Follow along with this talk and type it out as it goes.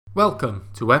Welcome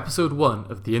to episode 1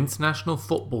 of the International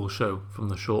Football Show from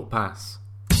the Short Pass.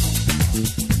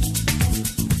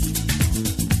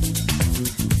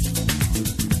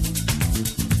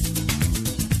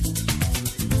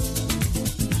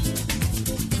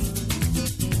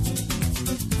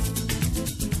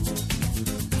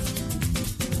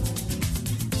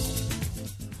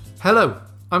 Hello,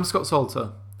 I'm Scott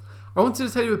Salter. I wanted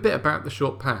to tell you a bit about the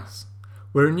Short Pass.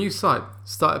 We're a new site,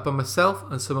 started by myself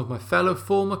and some of my fellow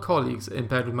former colleagues in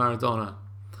bed with Maradona.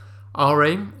 Our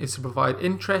aim is to provide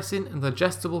interesting and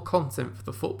digestible content for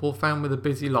the football fan with a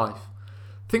busy life.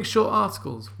 Think short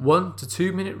articles, 1 to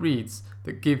 2 minute reads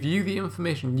that give you the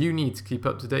information you need to keep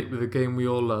up to date with the game we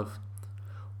all love.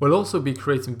 We'll also be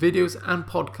creating videos and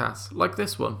podcasts like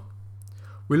this one.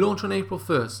 We launch on April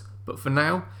 1st, but for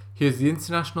now, here's the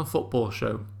International Football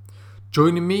Show.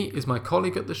 Joining me is my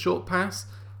colleague at the Short Pass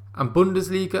and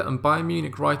Bundesliga and Bayern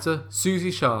Munich writer Susie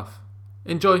Scharf.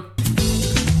 Enjoy!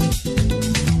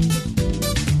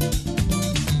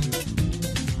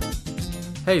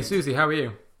 Hey Susie, how are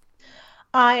you?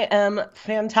 I am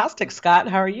fantastic, Scott.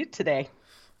 How are you today?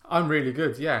 I'm really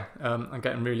good, yeah. I'm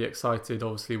getting really excited.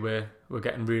 Obviously, we're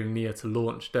getting really near to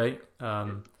launch date.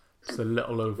 It's a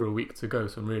little over a week to go,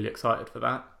 so I'm really excited for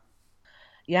that.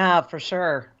 Yeah, for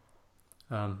sure.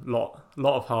 Lot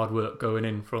of hard work going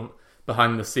in from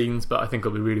behind the scenes, but I think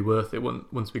it'll be really worth it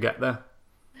once we get there.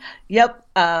 Yep,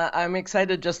 I'm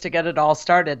excited just to get it all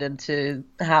started and to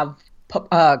have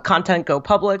content go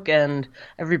public and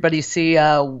everybody see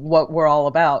what we're all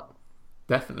about.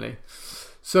 Definitely.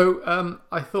 So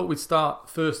I thought we'd start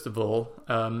first of all.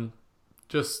 I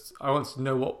want to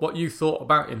know what you thought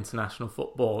about international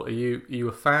football. Are you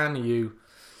a fan? Are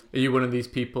you one of these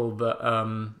people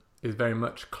that is very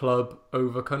much club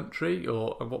over country,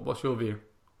 or what's your view?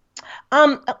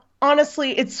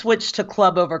 Honestly, it's switched to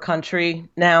club over country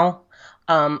now.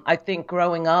 I think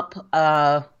growing up,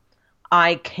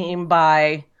 I came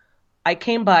by my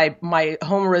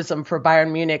homerism for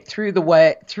Bayern Munich through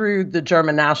the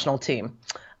German national team.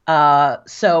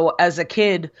 So as a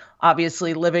kid,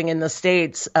 obviously living in the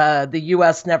States, the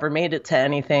U.S. never made it to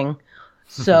anything.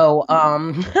 So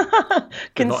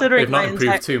considering they've not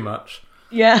improved too much.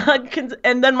 Yeah,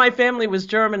 and then my family was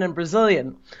German and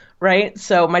Brazilian, right?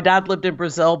 So my dad lived in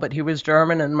Brazil, but he was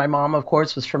German, and my mom, of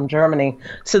course, was from Germany.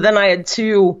 So then I had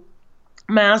two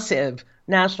massive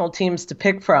national teams to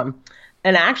pick from.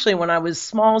 And actually, when I was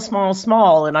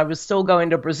small, and I was still going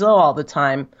to Brazil all the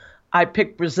time, I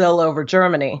picked Brazil over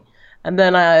Germany. And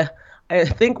then I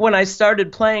think when I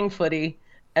started playing footy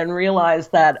and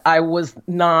realized that I was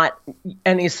not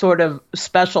any sort of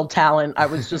special talent, I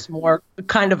was just more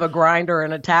kind of a grinder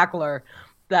and a tackler,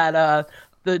 that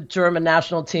the German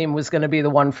national team was going to be the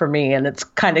one for me. And it's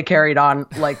kind of carried on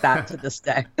like that to this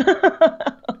day.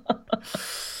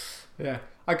 Yeah,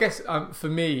 I guess for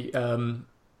me, I'm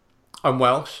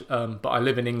Welsh, but I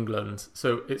live in England.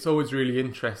 So it's always really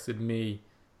interested me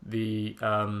the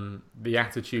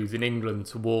attitudes in England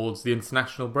towards the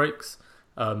international breaks.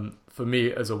 For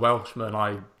me as a Welshman,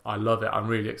 I love it. I'm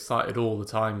really excited all the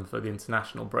time for the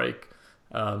international break.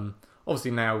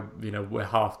 Obviously now, we're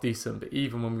half decent, but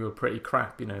even when we were pretty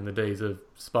crap, in the days of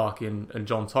Sparky and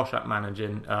John Toshack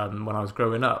managing, when I was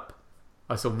growing up,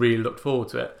 I still really looked forward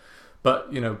to it.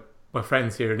 But, my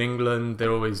friends here in England,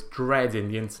 they're always dreading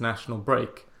the international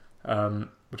break,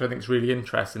 which I think is really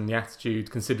interesting, the attitude,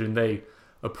 considering they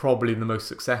are probably the most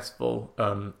successful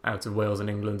out of Wales and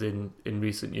England in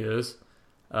recent years.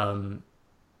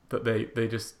 That they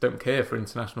just don't care for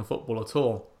international football at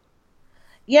all.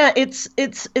 Yeah,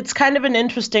 it's kind of an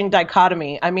interesting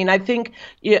dichotomy. I mean, I think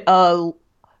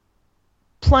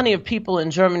plenty of people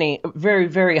in Germany very,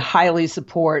 very highly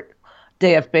support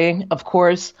DFB, of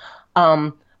course,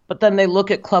 but then they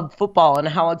look at club football and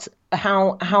how it's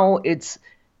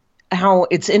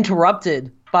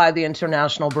interrupted by the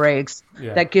international breaks.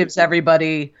 Yeah. That gives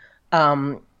everybody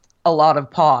a lot of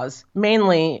pause.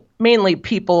 Mainly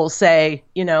people say,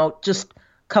 just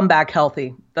come back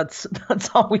healthy. That's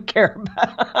all we care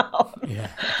about. Yeah.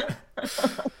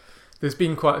 There's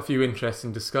been quite a few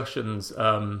interesting discussions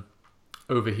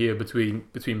over here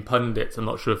between pundits. I'm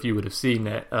not sure if you would have seen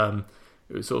it.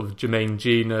 It was sort of Jermaine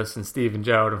Genius and Steven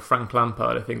Gerrard and Frank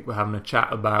Lampard, I think, were having a chat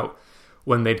about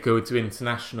when they'd go to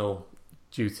international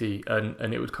duty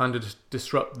and it would kind of just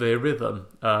disrupt their rhythm.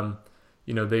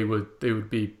 They would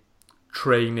be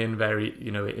training very,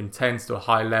 intense to a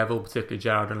high level, particularly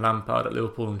Gerrard and Lampard at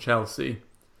Liverpool and Chelsea,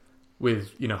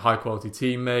 with, high quality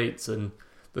teammates and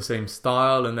the same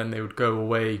style, and then they would go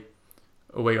away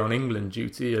on England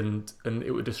duty and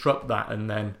it would disrupt that, and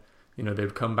then, they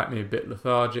would come back maybe a bit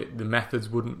lethargic, the methods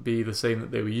wouldn't be the same that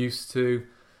they were used to,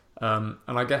 And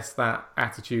I guess that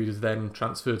attitude is then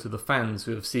transferred to the fans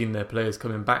who have seen their players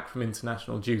coming back from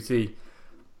international duty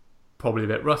probably a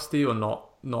bit rusty or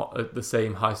not at the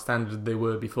same high standard they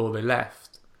were before they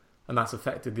left. And that's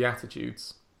affected the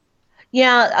attitudes.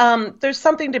 Yeah, there's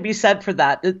something to be said for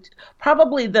that.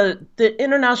 Probably the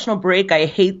international break I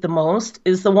hate the most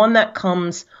is the one that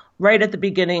comes right at the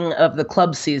beginning of the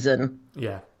club season,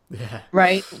 Yeah, yeah,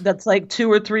 right? That's like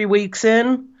 2 or 3 weeks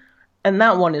in, and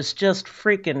that one is just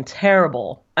freaking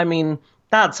terrible. I mean,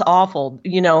 that's awful.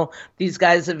 These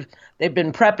guys they've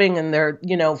been prepping and they're,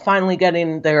 finally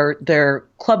getting their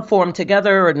club form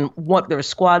together and what their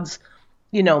squads,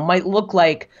 might look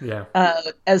like yeah,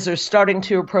 as they're starting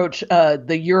to approach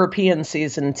the European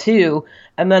season too.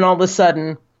 And then all of a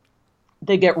sudden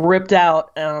they get ripped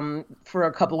out for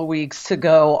a couple of weeks to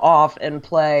go off and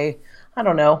play. I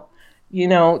don't know.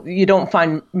 You don't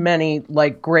find many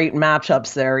like great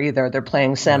matchups there either. They're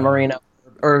playing San no. Marino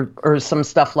or some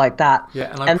stuff like that.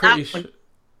 Yeah, and And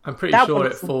I'm pretty that sure one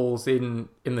it is, falls in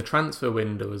the transfer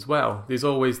window as well. There's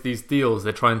always these deals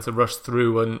they're trying to rush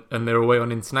through, and they're away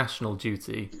on international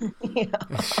duty. yeah,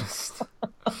 It's just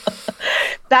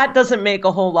that doesn't make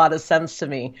a whole lot of sense to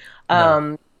me.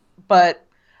 no, But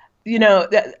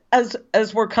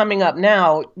as we're coming up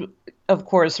now, of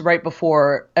course, right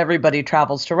before everybody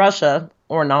travels to Russia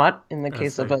or not, in the I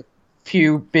case of see. a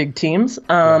few big teams.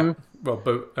 Yeah. Well,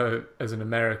 both as an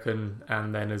American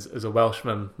and then as a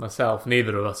Welshman myself,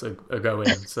 neither of us are going.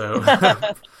 So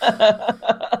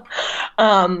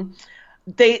um,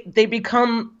 they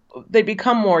become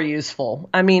more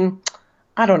useful. I mean,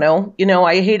 I don't know.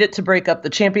 I hate it to break up the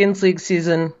Champions League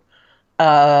season.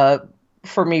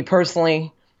 For me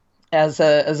personally, as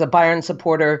a Bayern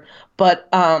supporter, but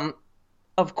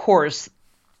of course,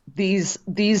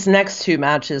 these next two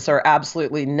matches are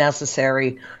absolutely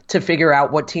necessary to figure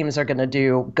out what teams are going to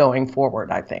do going forward,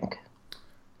 I think.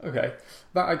 okay,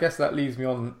 I guess that leads me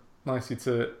on nicely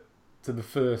to the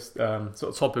first sort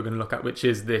of topic we're going to look at, which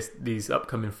is these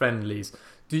upcoming friendlies.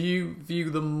 Do you view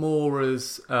them more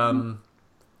as a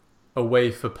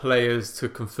way for players to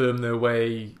confirm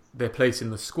their place in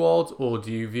the squad, or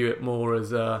do you view it more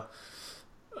as a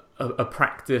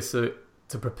practice to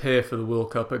prepare for the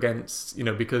World Cup against,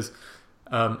 because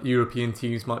European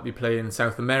teams might be playing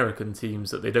South American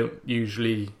teams that they don't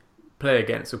usually play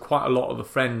against. So quite a lot of the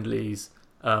friendlies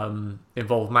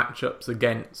involve matchups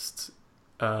against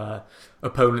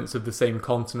opponents of the same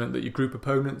continent that your group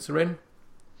opponents are in.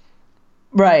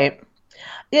 Right.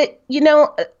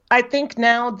 I think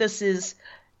now this is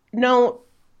no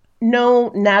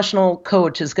national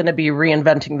coach is going to be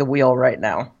reinventing the wheel right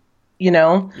now.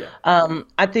 Yeah,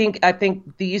 I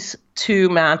think these two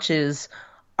matches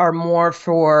are more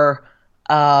for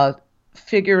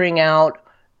figuring out,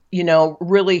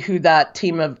 really who that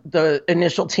the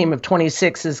initial team of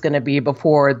 26 is going to be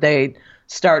before they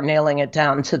start nailing it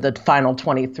down to the final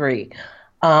 23.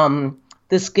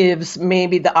 This gives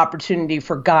maybe the opportunity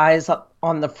for guys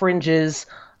on the fringes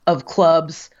of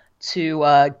clubs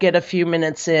to get a few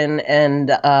minutes in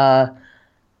and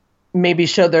maybe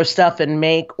show their stuff and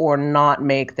make or not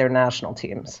make their national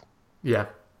teams. yeah,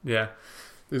 yeah.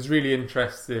 There's really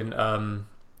interesting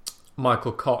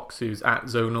Michael Cox, who's at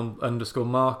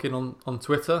zone_marking on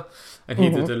Twitter, and he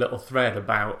did a little thread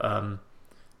about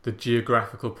the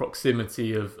geographical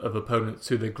proximity of opponents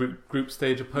to their group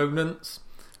stage opponents.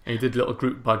 And he did a little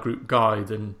group by group guide,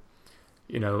 and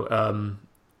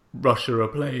Russia are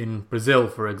playing Brazil,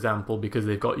 for example, because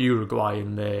they've got Uruguay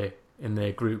in their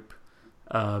group.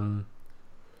 Trying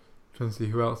to see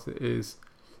who else it is.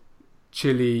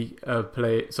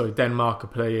 Denmark are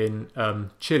playing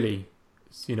Chile,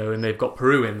 and they've got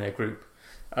Peru in their group.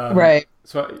 Right.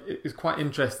 So it's quite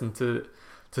interesting to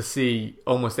see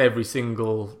almost every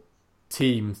single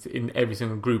team in every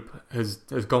single group has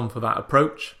gone for that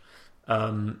approach.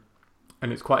 And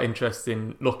it's quite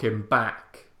interesting looking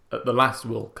back at the last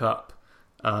World Cup.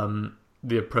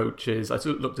 The approaches I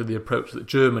looked at the approach that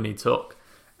Germany took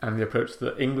and the approach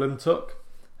that England took.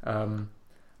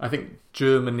 I think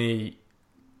Germany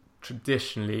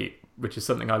traditionally, which is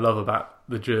something I love about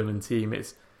the German team,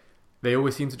 is they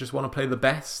always seem to just want to play the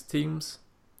best teams.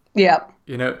 Yeah.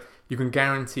 You can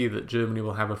guarantee that Germany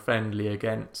will have a friendly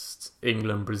against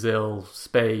England, Brazil,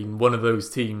 Spain, one of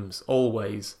those teams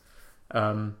always.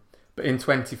 But in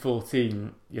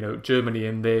 2014,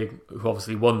 Germany who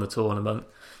obviously won the tournament,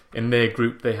 in their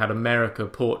group they had America,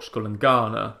 Portugal, and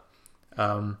Ghana.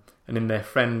 And in their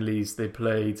friendlies they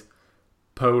played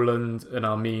Poland and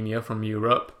Armenia from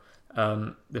Europe.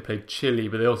 They played Chile,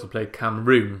 but they also played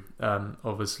Cameroon,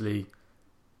 obviously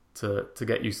to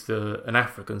get used to an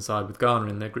African side with Ghana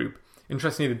in their group.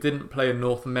 Interestingly, they didn't play a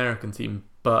North American team,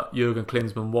 but Jurgen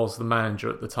Klinsmann was the manager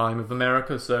at the time of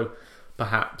America, so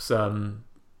perhaps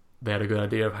they had a good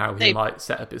idea of how he might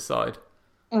set up his side.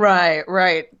 Right,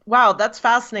 right. Wow, that's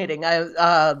fascinating.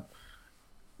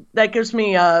 That gives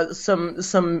me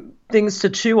some things to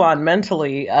chew on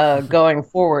mentally going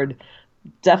forward.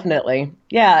 Definitely.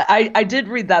 Yeah, I did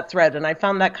read that thread and I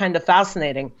found that kind of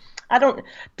fascinating. I don't,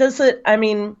 does it, I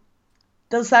mean,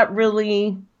 does that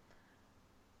really,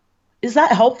 is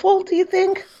that helpful, do you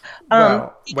think?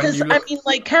 Well, when Because you I look, mean,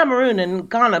 like Cameroon and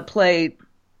Ghana play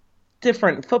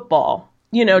different football,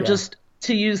 yeah, just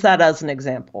to use that as an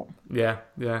example. yeah,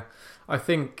 yeah. I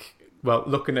think, well,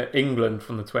 looking at England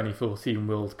from the 2014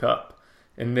 World Cup,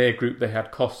 in their group they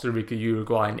had Costa Rica,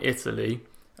 Uruguay, and Italy.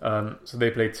 So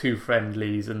they played two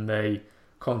friendlies and they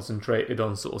concentrated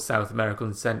on sort of South American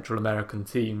and Central American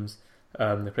teams.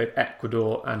 They played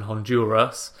Ecuador and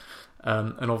Honduras.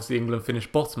 And obviously England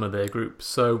finished bottom of their group.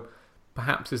 So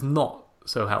perhaps it's not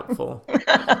so helpful.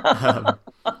 um,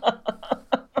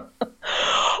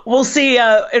 We'll see.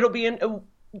 It'll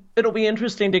be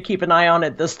interesting to keep an eye on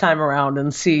it this time around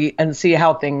and see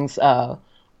how things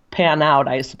pan out,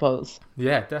 I suppose.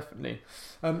 yeah, definitely.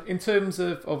 In terms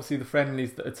of obviously the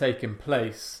friendlies that are taking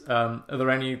place, are there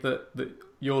any that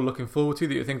you're looking forward to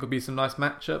that you think will be some nice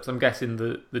matchups? I'm guessing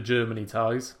the Germany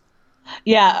ties.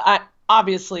 Yeah,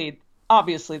 obviously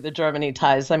the Germany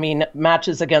ties. I mean,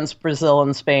 matches against Brazil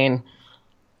and Spain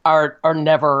are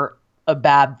never a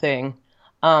bad thing.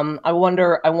 I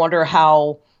wonder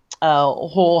how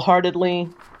wholeheartedly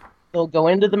they'll go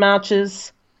into the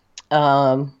matches.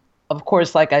 Of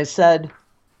course, like I said,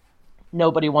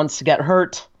 nobody wants to get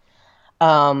hurt.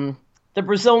 The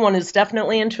Brazil one is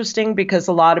definitely interesting because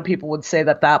a lot of people would say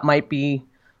that that might be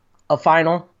a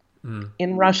final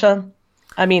in Russia.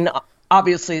 I mean,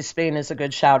 obviously Spain is a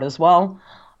good shout as well.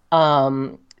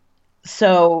 Um,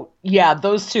 so yeah,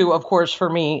 those two, of course, for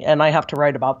me, and I have to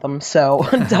write about them. So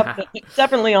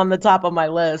definitely on the top of my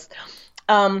list.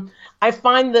 I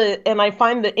find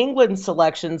the England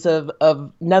selections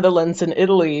of Netherlands and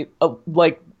Italy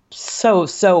like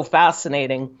so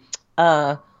fascinating.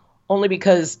 Only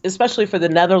because, especially for the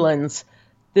Netherlands,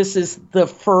 this is the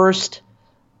first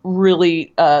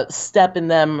really step in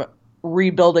them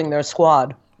rebuilding their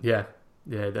squad. Yeah,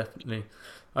 yeah, definitely.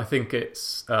 I think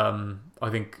it's. I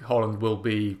think Holland will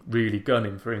be really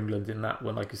gunning for England in that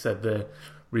one. Like you said, they're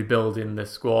rebuilding their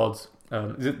squad.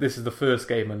 This is the first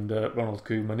game under Ronald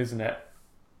Koeman, isn't it?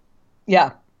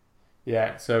 Yeah.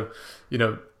 Yeah. So,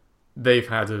 they've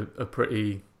had a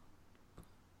pretty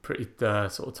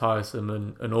sort of tiresome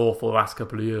and awful last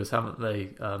couple of years, haven't they?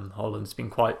 Holland's been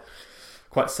quite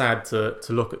sad to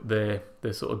look at their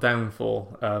sort of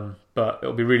downfall. But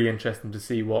it'll be really interesting to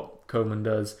see what Koeman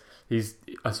does.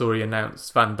 I saw he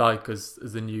announced Van Dijk as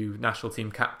the new national team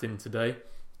captain today.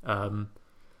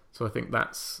 So I think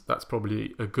that's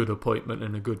probably a good appointment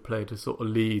and a good player to sort of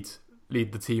lead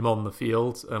the team on the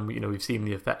field. We've seen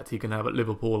the effect he can have at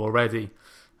Liverpool already,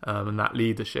 and that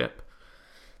leadership.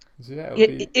 So yeah,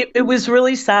 It was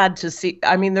really sad to see.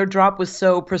 I mean, their drop was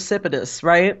so precipitous,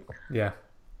 right? yeah,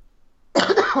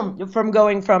 From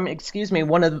going from, excuse me,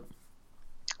 one of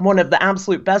the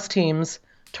absolute best teams,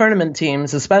 tournament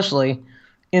teams especially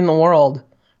in the world,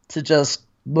 to just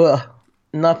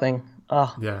nothing.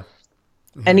 yeah.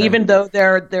 And Yeah, even though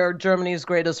they're Germany's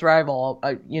greatest rival,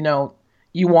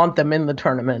 you want them in the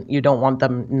tournament. You don't want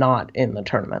them not in the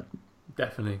tournament.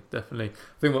 definitely.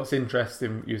 I think what's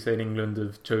interesting, you say in England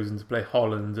have chosen to play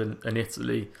Holland and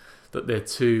Italy, that they're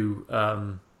two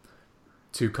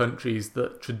countries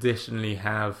that traditionally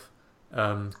have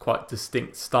quite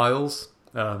distinct styles.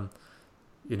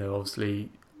 Obviously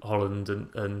Holland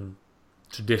and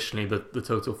traditionally the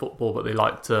total football, but they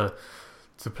like to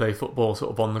play football sort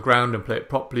of on the ground and play it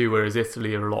properly, whereas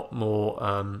Italy are a lot more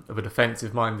of a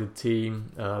defensive-minded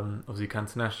team. Obviously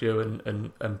Cantanaccio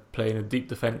and playing a deep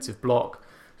defensive block.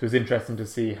 So it's interesting to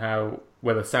see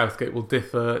whether Southgate will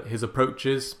differ his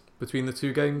approaches between the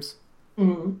two games.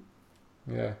 Mm-hmm.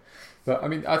 Yeah, but I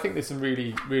mean, I think there's some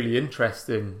really, really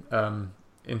interesting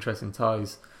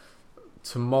ties.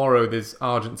 Tomorrow there's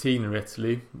Argentina,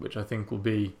 Italy, which I think will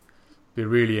be a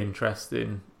really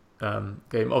interesting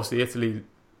game. Obviously, Italy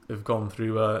have gone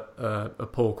through a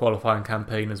poor qualifying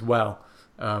campaign as well,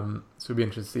 so it'll be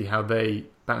interesting to see how they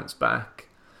bounce back.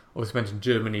 Obviously, mentioned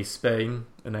Germany, Spain,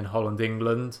 and then Holland,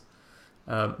 England.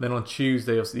 Then on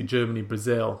Tuesday, obviously Germany,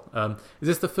 Brazil. Is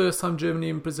this the first time Germany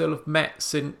and Brazil have met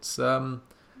since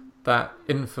that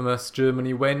infamous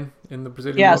Germany win in the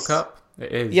Brazilian World Cup?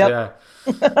 It is, Yep.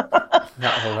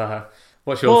 yeah.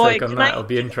 What's your take on that? It'll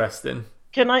be interesting.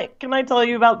 Can I tell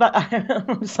you about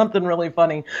that? Something really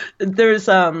funny. There's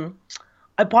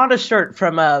I bought a shirt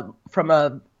from a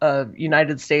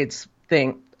United States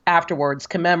thing afterwards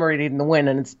commemorating the win,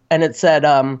 and it said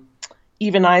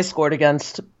even I scored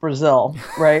against Brazil,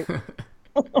 right?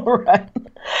 Right.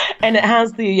 And it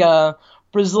has the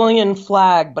Brazilian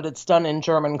flag, but it's done in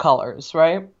German colors,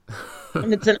 right?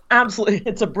 And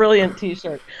it's a brilliant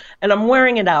T-shirt, and I'm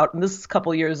wearing it out. And this is a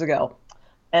couple years ago,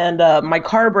 and my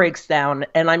car breaks down,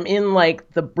 and I'm in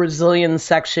like the Brazilian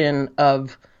section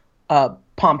of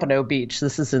Pompano Beach.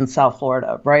 This is in South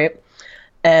Florida, right?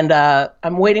 And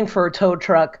I'm waiting for a tow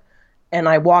truck, and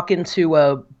I walk into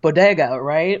a bodega,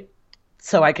 right?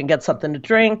 So I can get something to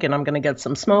drink, and I'm going to get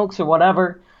some smokes or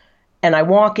whatever. And I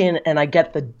walk in, and I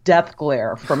get the death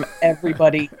glare from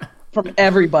everybody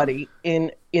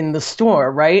in the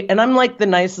store, right? And I'm like the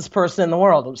nicest person in the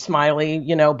world. I'm smiley,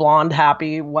 blonde,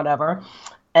 happy, whatever.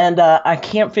 And I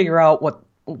can't figure out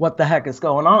what the heck is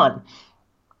going on.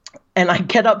 And I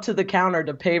get up to the counter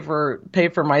to pay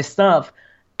for my stuff,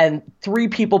 and three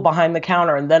people behind the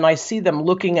counter, and then I see them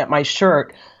looking at my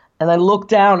shirt, and I look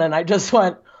down, and I just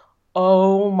went,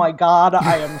 "Oh my God,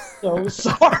 I am so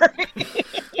sorry."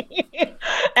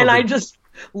 And I Probably, just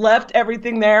left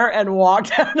everything there and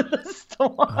walked out of the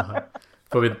store.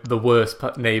 probably the worst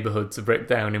neighborhood to break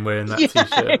down in wearing that Yeah,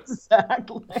 t-shirt.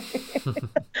 exactly.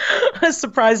 I was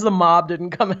surprised the mob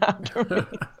didn't come after me.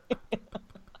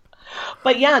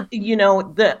 But yeah,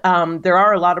 there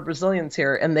are a lot of Brazilians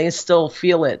here, and they still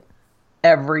feel it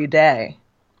every day.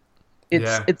 It's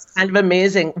Yeah, it's kind of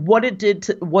amazing what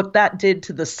that did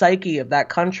to the psyche of that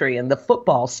country and the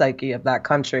football psyche of that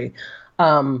country.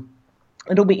 Um,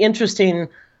 It'll be interesting.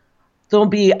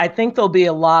 I think there'll be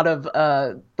a lot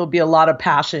of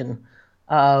passion,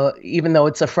 even though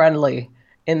it's a friendly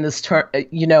in this turn,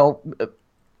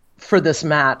 for this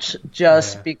match,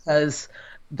 just yeah. because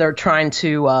they're trying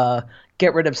to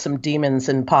get rid of some demons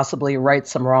and possibly right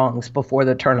some wrongs before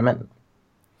the tournament.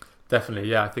 Definitely,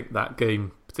 yeah. I think that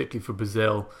game, particularly for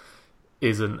Brazil,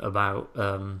 isn't about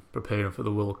preparing for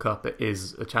the World Cup. It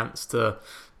is a chance to,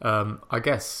 I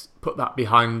guess, put that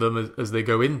behind them as they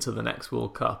go into the next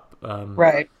World Cup.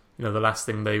 Right. The last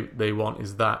thing they want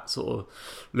is that sort of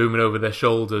looming over their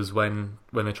shoulders when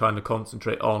they're trying to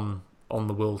concentrate on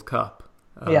the World Cup.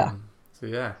 Yeah. So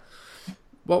yeah.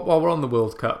 While we're on the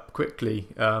World Cup, quickly,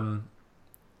 who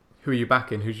are you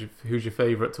backing? Who's your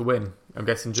favourite to win? I'm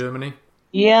guessing Germany.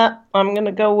 Yeah, I'm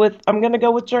gonna go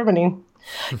with Germany.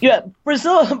 Yeah,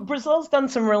 Brazil's done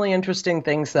some really interesting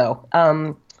things though.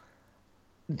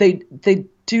 They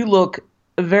do look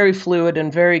very fluid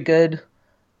and very good.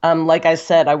 Like I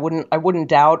said, I wouldn't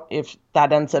doubt if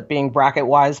that ends up being bracket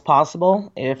wise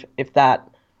possible if that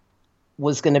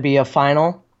was going to be a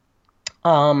final.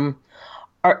 Um,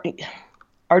 Ar-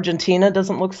 Argentina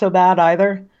doesn't look so bad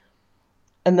either.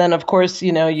 And then of course,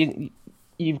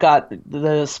 you've got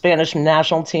the Spanish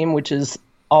national team, which is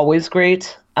always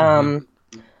great. Hmm.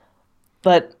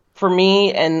 But for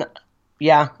me, and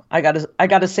yeah, I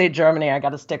gotta say Germany. I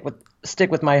gotta stick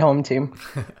with my home team.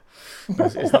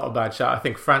 It's not a bad shout. I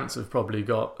think France have probably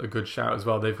got a good shout as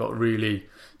well. They've got really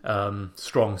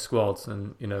strong squads,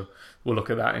 and we'll look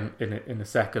at that in a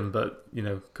second. But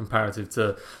comparative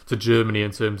to Germany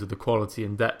in terms of the quality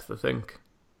and depth, I think.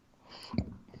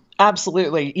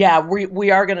 Absolutely, yeah.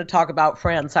 We are going to talk about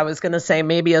France. I was going to say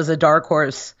maybe as a dark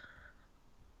horse,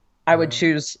 I would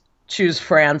Yeah. choose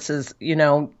France as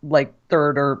like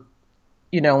third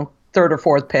or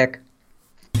fourth pick.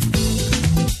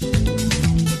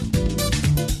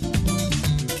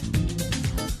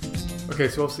 Okay,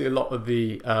 so obviously a lot of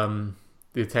the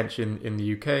attention in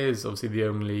the UK is obviously the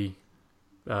only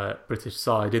British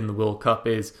side in the World Cup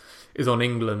is on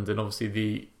England, and obviously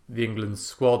the England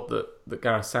squad that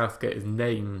Gareth Southgate has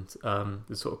named.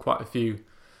 There's sort of quite a few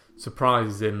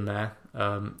surprises in there.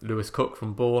 Lewis Cook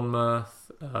from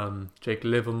Bournemouth, Jake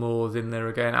Livermore's in there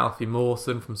again, Alfie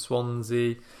Mawson from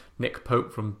Swansea, Nick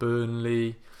Pope from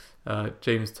Burnley,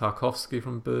 James Tarkowski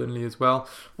from Burnley as well.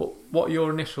 What are your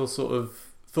initial sort of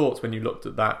thoughts when you looked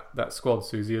at that squad,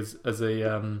 Susie, as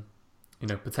a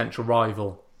potential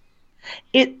rival?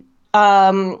 It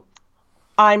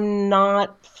I'm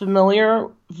not familiar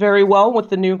very well with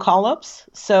the new call-ups,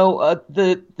 so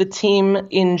the team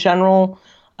in general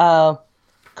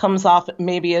comes off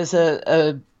maybe as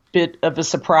a bit of a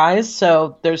surprise.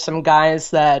 So there's some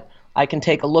guys that I can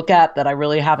take a look at that I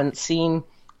really haven't seen.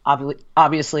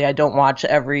 Obviously, I don't watch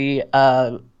every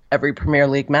Premier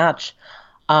League match,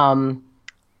 and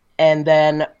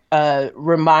then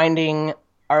reminding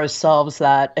ourselves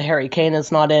that Harry Kane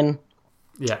is not in,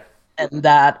 Yeah, and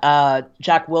that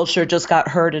Jack Wilshere just got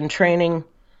hurt in training.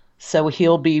 so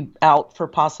he'll be out for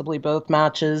possibly both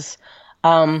matches.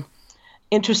 Um,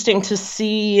 Interesting to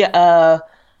see how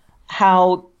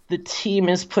the team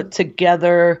is put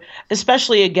together,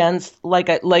 especially against,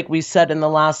 like we said in the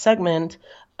last segment,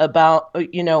 about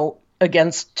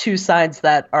against two sides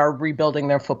that are rebuilding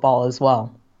their football as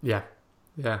well. Yeah,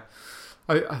 yeah.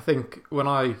 I think when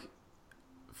I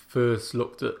first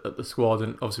looked at the squad,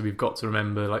 and obviously we've got to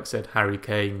remember, like I said, Harry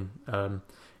Kane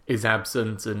is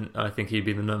absent, and I think he'd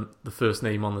be the first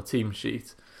name on the team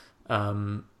sheet.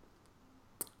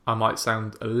 I might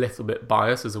sound a little bit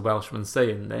biased as a Welshman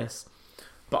saying this,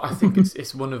 but I think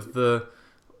it's one of the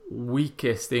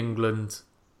weakest England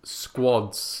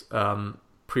squads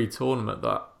pre-tournament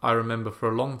that I remember for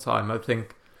a long time. I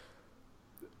think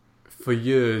for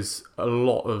years a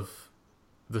lot of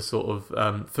the sort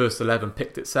of first 11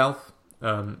 picked itself.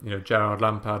 Gerrard,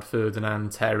 Lampard,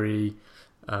 Ferdinand, Terry,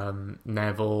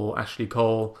 Neville, Ashley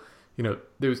Cole.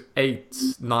 There was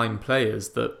 8-9 players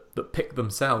that picked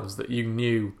themselves that you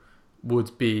knew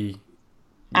would be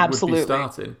Absolutely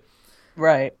starting.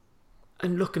 right.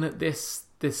 And looking at this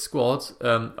squad,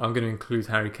 I'm going to include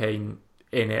Harry Kane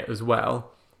in it as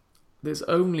well. There's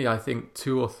only, I think,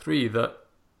 2 or 3 that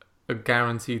are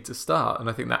guaranteed to start, and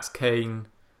I think that's Kane,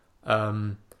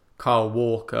 Kyle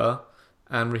Walker,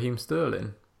 and Raheem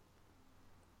Sterling.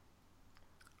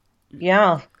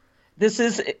 Yeah.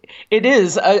 It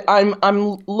is.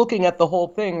 I'm looking at the whole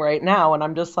thing right now, and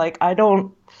I'm just like,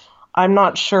 I'm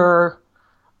not sure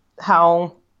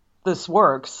how this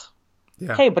works.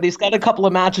 Yeah. Hey, but he's got a couple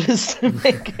of matches to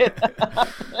make it.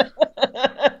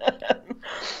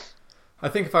 I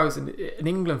think if I was an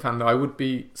England fan, though, I would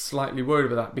be slightly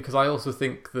worried about that, because I also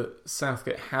think that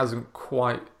Southgate hasn't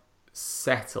quite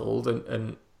settled,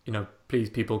 and please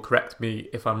people correct me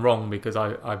if I'm wrong, because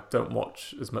I don't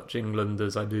watch as much England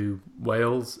as I do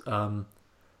Wales,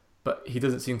 but he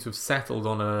doesn't seem to have settled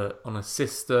on a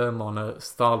system, on a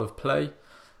style of play,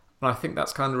 and I think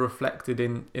that's kind of reflected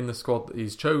in the squad that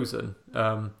he's chosen.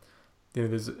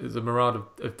 There's a myriad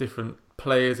of different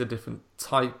players, a different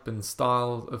type and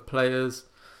style of players,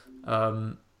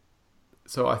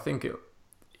 so I think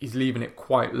he's leaving it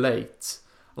quite late.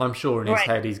 I'm sure in his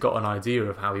head he's got an idea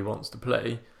of how he wants to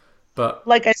play. But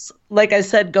like I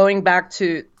said, going back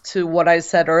to what I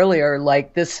said earlier,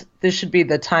 like this should be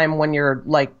the time when you're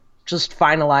like just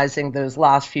finalizing those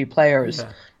last few players,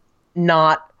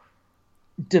 not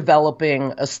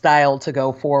developing a style to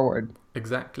go forward.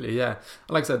 Exactly, yeah.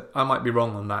 Like I said, I might be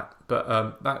wrong on that,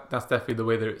 but that's definitely the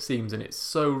way that it seems, and it's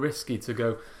so risky to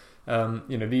go.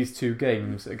 These 2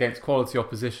 games against quality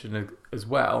opposition as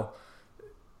well.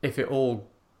 If it all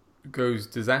goes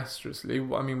disastrously,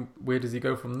 I mean, where does he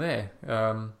go from there?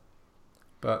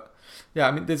 But yeah,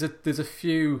 I mean, there's a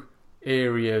few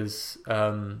areas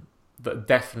that are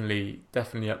definitely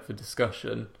up for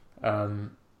discussion,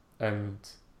 and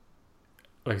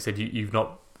like I said, you've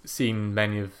not seen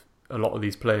a lot of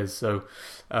these players, so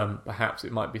perhaps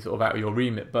it might be sort of out of your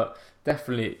remit, but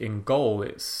definitely in goal,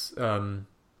 it's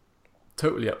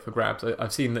totally up for grabs.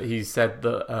 I've seen that he's said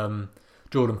that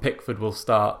Jordan Pickford will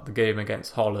start the game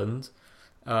against Holland.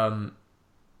 But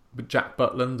Jack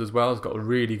Butland as well has got a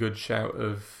really good shout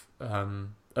of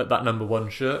at that number 1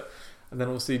 shirt. And then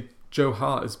obviously Joe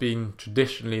Hart has been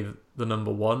traditionally the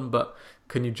number 1, but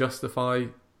can you justify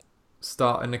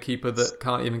starting a keeper that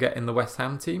can't even get in the West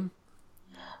Ham team?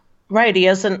 Right, he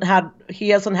hasn't had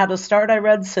a start, I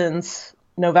read, since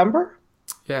November.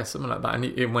 Yeah, something like that.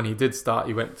 And when he did start,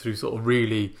 he went through sort of a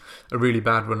really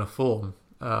bad run of form.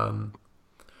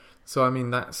 So I mean,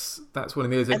 that's one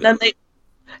of the. And then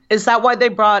is that why they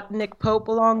brought Nick Pope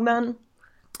along then?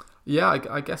 Yeah,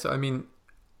 I guess. I mean,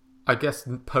 I guess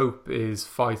Pope is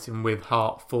fighting with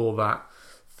Hart for that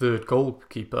third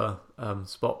goalkeeper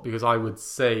spot, because I would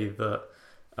say that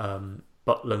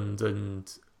Butland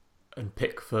and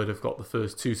Pickford have got the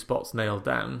first 2 spots nailed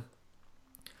down.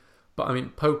 But I mean,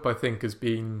 Pope, I think, he's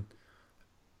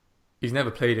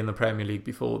never played in the Premier League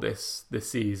before this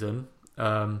season.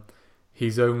 He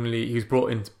was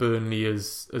brought into Burnley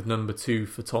as number 2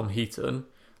 for Tom Heaton,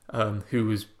 who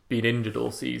has been injured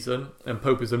all season. And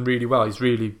Pope has done really well. He's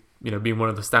really, been one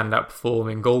of the standout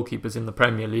performing goalkeepers in the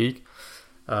Premier League.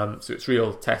 So it's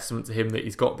real testament to him that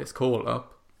he's got this call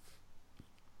up.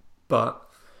 But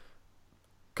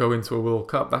go into a World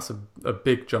Cup, that's a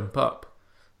big jump up.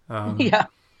 Yeah,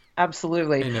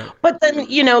 absolutely. But then,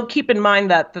 keep in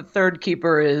mind that the third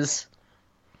keeper is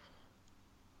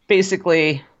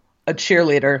basically a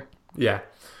cheerleader. Yeah.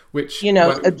 Which You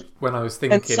know, when I was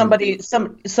and thinking,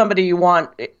 somebody you want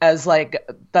as like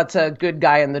that's a good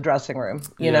guy in the dressing room,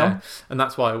 you yeah, know? and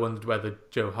that's why I wondered whether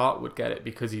Joe Hart would get it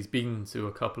because he's been to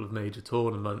a couple of major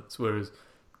tournaments, whereas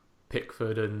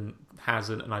Pickford and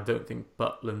hasn't, and I don't think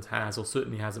Butland has, or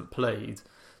certainly hasn't played.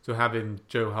 So having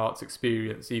Joe Hart's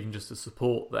experience, even just to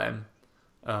support them,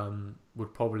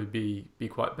 would probably be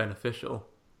quite beneficial.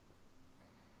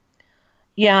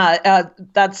 Yeah,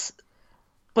 that's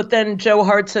but then Joe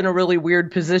Hart's in a really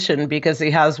weird position because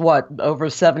he has what, over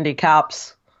 70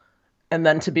 caps and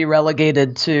then to be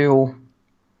relegated to,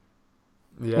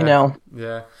 you Yeah, know,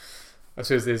 yeah. I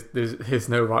suppose there's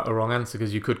no right or wrong answer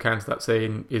because you could counter that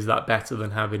saying, is that better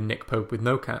than having Nick Pope with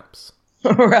no caps?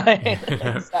 right, You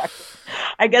know? exactly.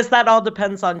 I guess that all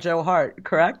depends on Joe Hart,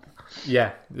 correct?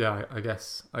 Yeah, yeah. I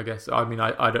guess. I mean,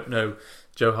 I don't know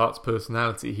Joe Hart's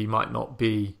personality. He might not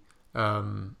be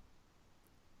um,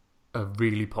 a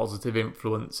really positive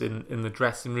influence in the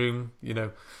dressing room. You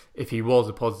know, if he was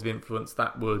a positive influence,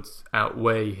 that would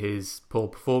outweigh his poor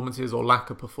performances or lack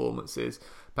of performances.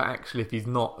 But actually, if he's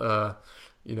not a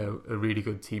really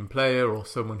good team player or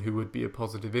someone who would be a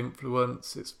positive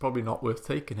influence, it's probably not worth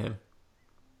taking him.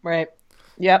 Right.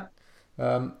 Yep.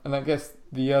 And I guess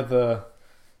the other,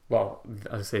 well,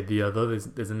 as I say,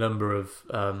 there's a number of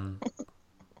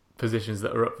positions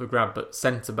that are up for grab, but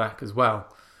centre back as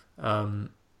well.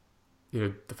 Um,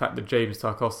 the fact that James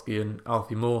Tarkowski and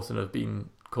Alfie Mawson have been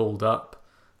called up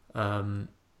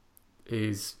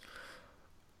is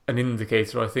an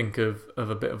indicator, I think, of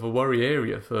a bit of a worry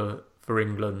area for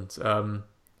England.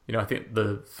 I think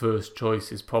the first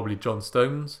choice is probably John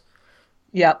Stones,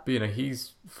 Yep. but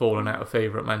he's fallen out of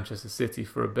favour at Manchester City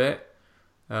for a bit.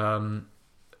 Um,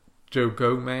 Joe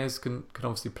Gomez can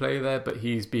obviously play there, but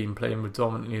he's been playing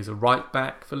predominantly as a right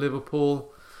back for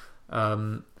Liverpool.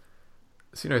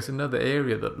 So it's another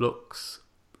area that looks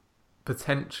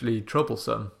potentially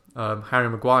troublesome. Harry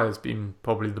Maguire's been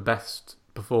probably the best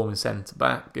performing centre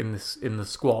back in the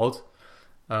squad.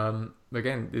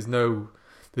 Again, there's no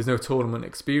tournament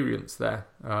experience there,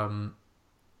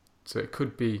 so it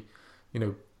could be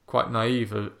quite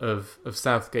naive of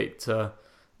Southgate to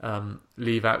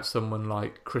leave out someone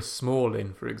like Chris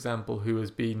Smalling, for example, who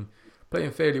has been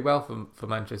playing fairly well for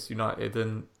Manchester United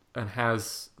and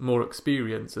has more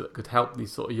experience that could help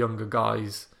these sort of younger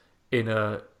guys in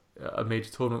a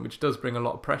major tournament, which does bring a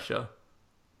lot of pressure.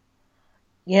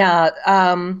 Yeah.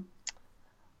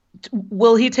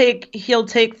 He'll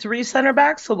take three center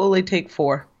backs, or will he take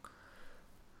four?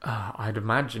 I'd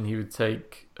imagine he would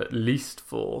take at least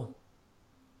four.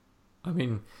 I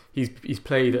mean, he's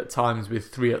played at times with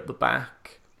three at the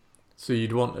back, so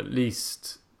you'd want at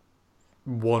least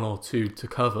one or two to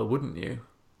cover, wouldn't you?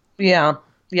 Yeah.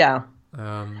 Yeah.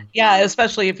 Um, Yeah,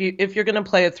 especially if you're going to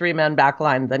play a three-man back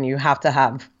line, then you have to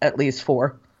have at least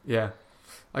four. yeah,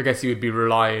 I guess he would be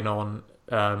relying on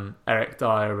Eric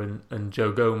Dyer and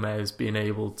Joe Gomez being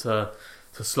able to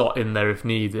slot in there if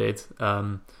needed.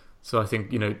 So I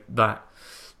think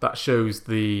that shows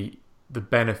the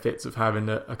benefits of having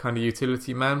a kind of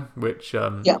utility man, which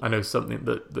Yeah. I know is something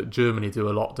that Germany do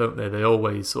a lot, don't they? They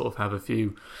always sort of have a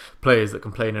few players that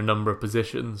can play in a number of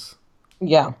positions.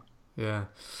 Yeah. Yeah.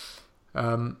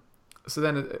 So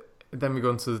then we go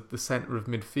into the centre of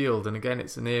midfield, and again,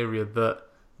 it's an area that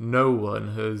no one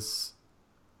has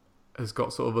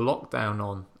got sort of a lockdown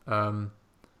on.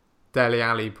 Dele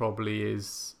Alli probably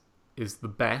is the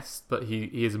best, but he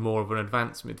is more of an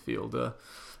advanced midfielder.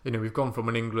 We've gone from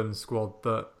an England squad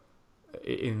that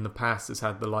in the past has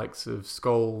had the likes of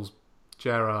Scholes,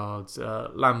 Gerrards,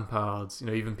 Lampards,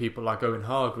 even people like Owen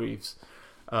Hargreaves,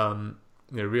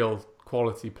 real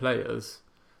quality players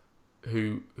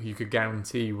who you could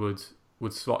guarantee would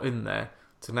slot in there,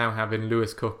 to now having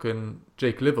Lewis Cook and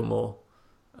Jake Livermore.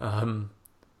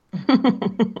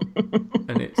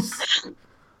 And it's,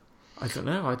 I don't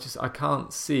know, I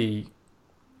can't see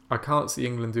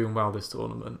England doing well this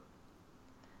tournament.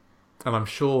 And I'm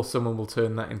sure someone will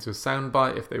turn that into a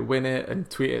soundbite if they win it and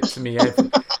tweet it to me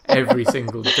every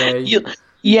single day.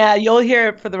 Yeah, you'll hear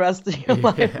it for the rest of your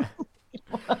life. Yeah.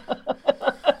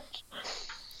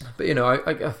 But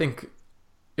I think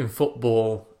in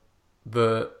football,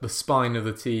 the spine of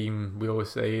the team, we always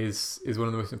say, is one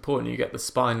of the most important. You get the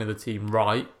spine of the team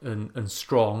right and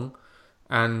strong,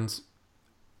 and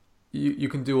you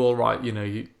can do all right.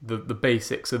 The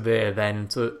basics are there then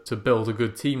to build a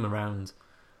good team around.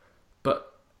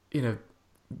 But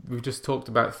we've just talked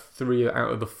about 3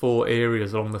 out of the 4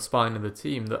 areas along the spine of the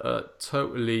team that are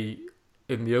totally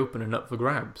in the open and up for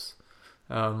grabs.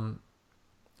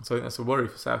 So I think that's a worry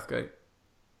for Southgate.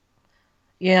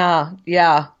 Yeah,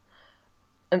 yeah.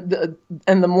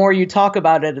 and the more you talk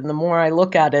about it and the more I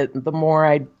look at it, the more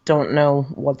I don't know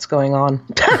what's going on.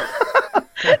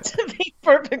 To be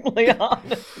perfectly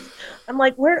honest, I'm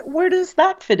like, where does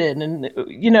that fit in? And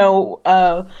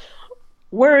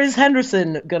where is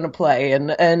Henderson going to play?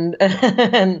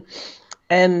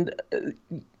 And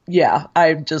yeah,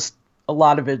 I just a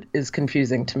lot of it is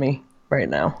confusing to me right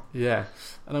now. Yeah,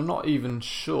 and I'm not even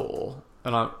sure.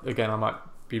 And I might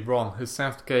be wrong. Has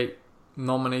Southgate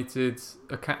nominated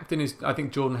a captain? I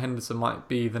think Jordan Henderson might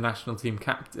be the national team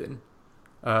captain.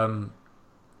 So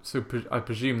I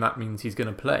presume that means he's going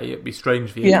to play. It'd be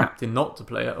strange for your captain not to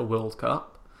play at a World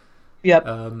Cup. Yep.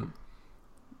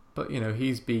 But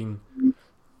he's been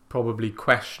probably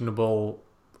questionable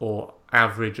or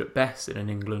average at best in an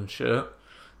England shirt.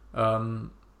 So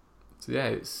yeah,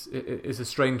 it's a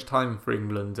strange time for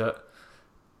England,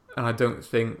 and I don't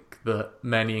think that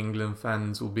many England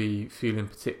fans will be feeling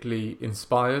particularly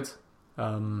inspired.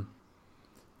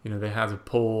 They had a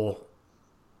poor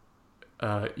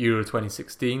Euro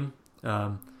 2016,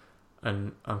 and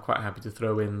I'm quite happy to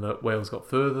throw in that Wales got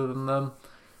further than them.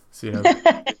 So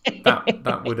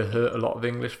that would have hurt a lot of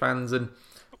English fans, and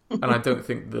I don't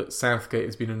think that Southgate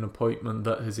has been an appointment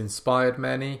that has inspired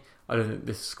many. I don't think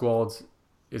this squad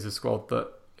is a squad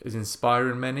that is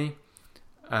inspiring many,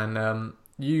 and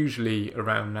usually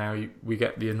around now we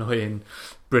get the annoying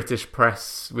British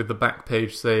press with the back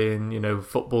page saying,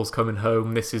 football's coming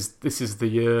home. This is the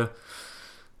year,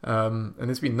 and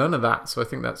there's been none of that. So I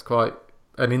think that's quite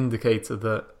an indicator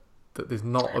that there's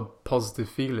not a positive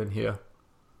feeling here.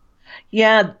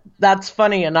 Yeah, that's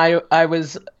funny. And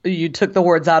you took the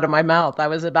words out of my mouth. I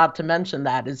was about to mention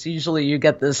that. It's usually you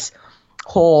get this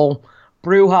whole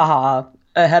brouhaha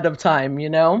ahead of time,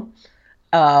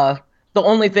 The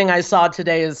only thing I saw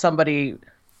today is somebody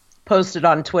posted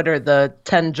on Twitter the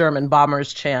 10 German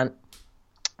bombers chant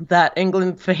that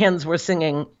England fans were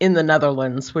singing in the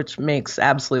Netherlands, which makes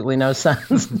absolutely no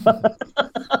sense.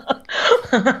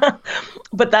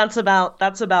 But that's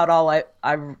about all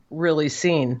I've really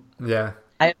seen. Yeah.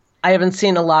 I haven't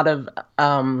seen a lot of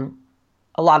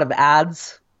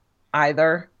ads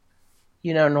either.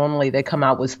 Normally they come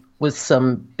out with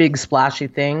some big splashy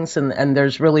things, and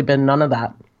there's really been none of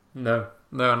that. No,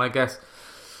 and I guess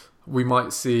we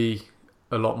might see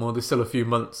a lot more. There's still a few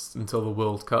months until the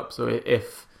World Cup, so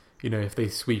if they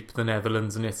sweep the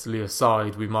Netherlands and Italy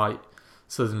aside, we might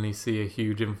suddenly see a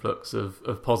huge influx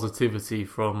of positivity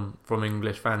from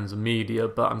English fans and media,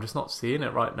 but I'm just not seeing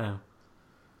it right now.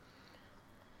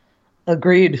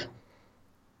 Agreed.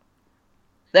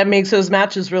 That makes those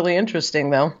matches really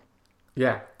interesting, though.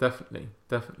 Yeah, definitely.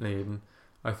 And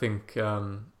I think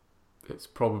it's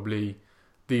probably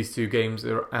these two games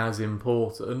are as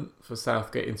important for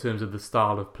Southgate in terms of the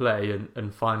style of play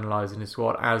and finalising his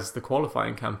squad as the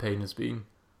qualifying campaign has been.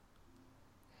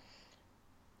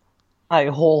 I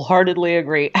wholeheartedly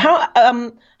agree.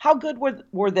 How good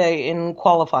were they in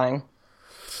qualifying?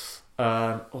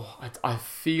 I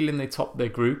feel in they topped their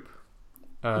group,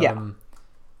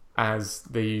 as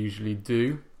they usually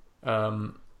do,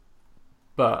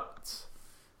 but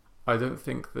I don't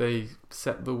think they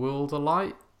set the world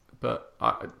alight.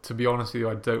 But to be honest with you,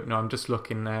 I don't know. I'm just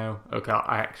looking now. Okay,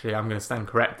 I'm going to stand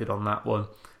corrected on that one.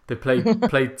 They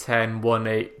played 10, won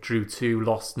 8, drew 2,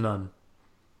 lost none.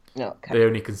 Okay. They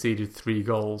only conceded 3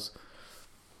 goals.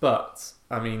 But,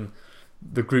 I mean,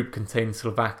 the group contained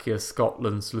Slovakia,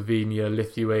 Scotland, Slovenia,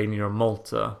 Lithuania and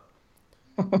Malta.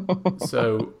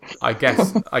 So I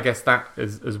guess that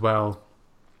is, as well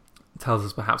tells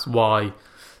us perhaps why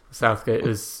Southgate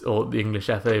or the English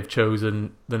FA have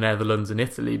chosen the Netherlands and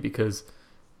Italy, because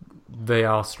they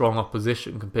are strong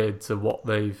opposition compared to what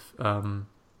they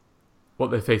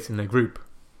face in their group.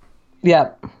 Yeah,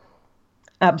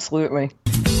 absolutely.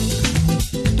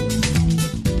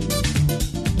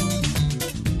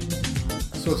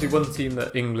 So obviously one team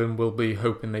that England will be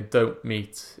hoping they don't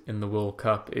meet in the World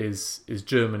Cup is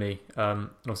Germany.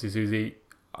 And obviously, Susie,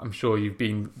 I'm sure you've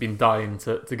been dying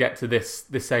to get to this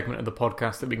segment of the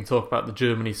podcast that we can talk about the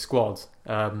Germany squad.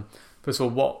 First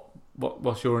of all,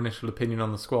 what's your initial opinion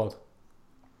on the squad?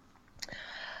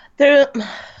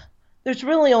 There's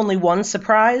really only one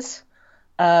surprise.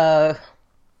 The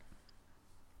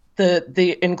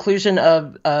inclusion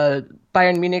of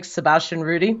Bayern Munich's Sebastian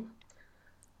Rudy.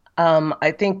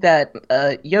 I think that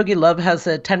Yogi Löw has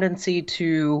a tendency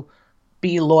to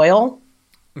be loyal.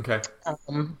 Okay.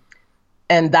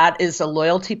 And that is a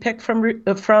loyalty pick from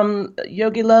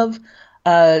Yogi Löw.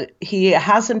 He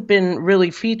hasn't been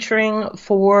really featuring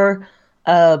for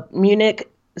Munich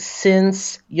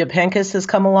since Jupp Heynckes has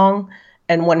come along,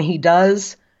 and when he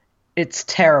does, it's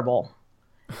terrible.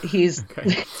 He's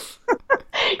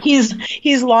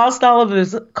He's lost all of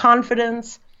his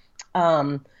confidence.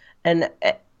 And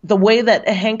the way that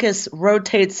Henkes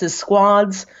rotates his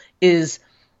squads is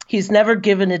he's never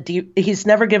given a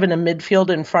midfield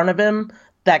in front of him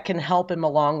that can help him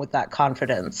along with that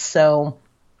confidence. So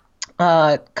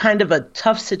kind of a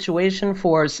tough situation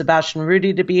for Sebastian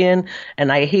Rudy to be in,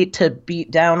 and I hate to beat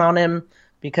down on him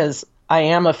because I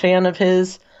am a fan of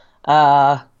his.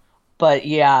 But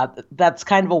yeah, that's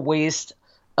kind of a waste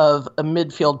of a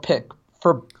midfield pick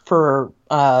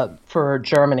for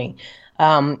Germany,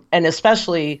 and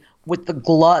especially with the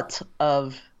glut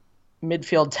of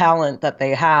midfield talent that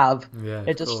they have, Yeah, it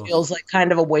of just course. feels like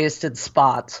kind of a wasted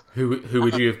spot. Who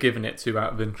would you have given it to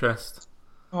out of interest?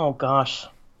 Oh gosh,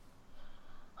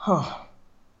 I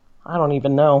don't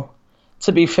even know.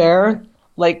 To be fair,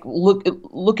 like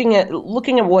looking at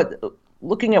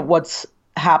what's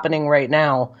happening right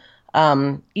now,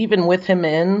 even with him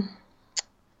in,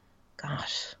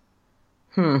 gosh,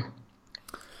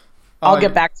 I'll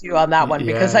get I back to you on that one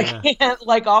because Yeah, I yeah. can't,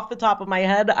 like, off the top of my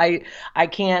head, I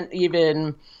can't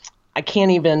even I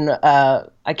can't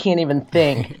even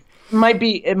think. It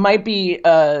might be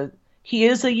he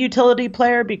is a utility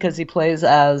player because he plays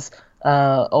as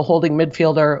a holding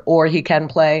midfielder, or he can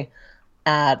play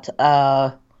at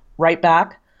right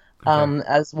back Okay.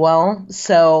 as well.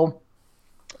 So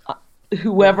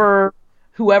Well,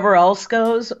 whoever else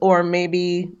goes, or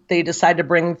maybe they decide to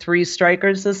bring three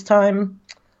strikers this time.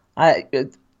 I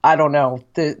I don't know.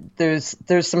 There's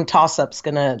some toss ups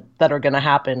that are gonna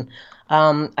happen.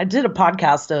 I did a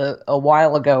podcast a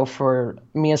while ago for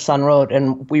Mia Sunroad,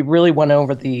 and we really went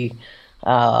over the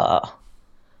uh,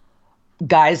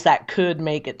 guys that could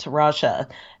make it to Russia,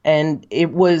 and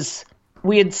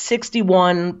we had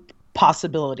 61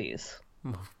 possibilities,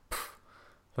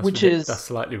 which that's is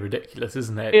slightly ridiculous,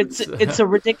 isn't it? it's a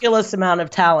ridiculous amount of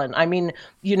talent. I mean,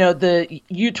 the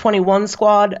U21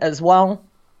 squad as well.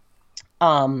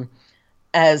 Um,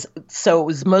 as so it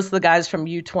was most of the guys from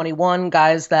U21,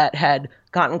 guys that had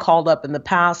gotten called up in the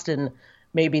past and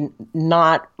maybe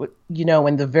not,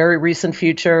 in the very recent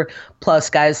future, plus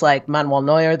guys like Manuel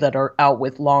Neuer that are out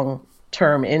with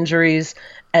long-term injuries,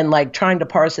 and like trying to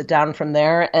parse it down from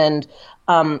there. And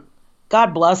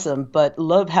God bless him, but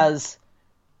Love has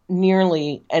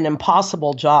nearly an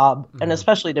impossible job, and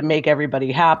especially to make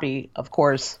everybody happy, of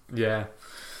course. Yeah.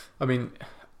 I mean,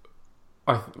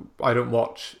 I I don't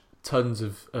watch tons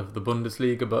of the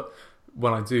Bundesliga, but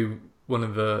when I do, one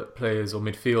of the players or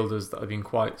midfielders that I've been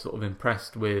quite sort of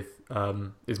impressed with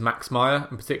is Max Meyer,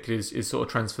 and particularly his sort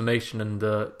of transformation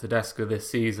under Tedesco this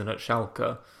season at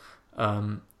Schalke.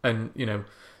 And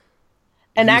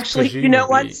And he's actually, you know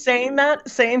what? presumably Saying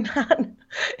that,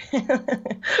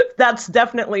 that's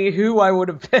definitely who I would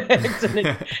have picked,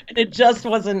 and it just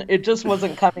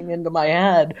wasn't coming into my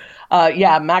head.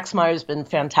 Yeah, Max Meyer's been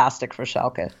fantastic for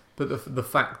Schalke. but the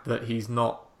fact that he's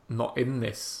not in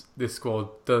this squad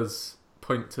does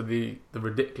point to the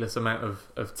ridiculous amount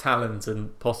of talent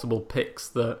and possible picks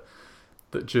that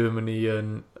Germany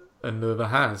and Nerva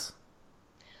has.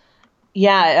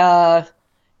 Yeah,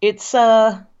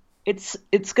 it's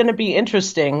it's going to be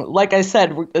interesting. Like I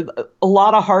said, a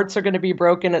lot of hearts are going to be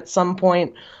broken at some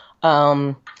point,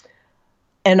 um,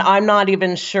 and I'm not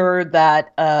even sure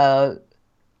that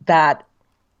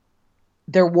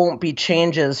there won't be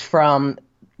changes from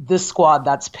this squad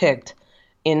that's picked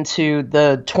into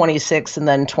the 26 and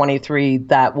then 23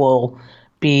 that will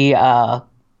be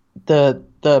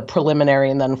the preliminary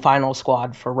and then final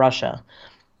squad for Russia.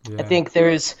 I Yeah. think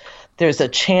there's a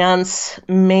chance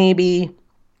maybe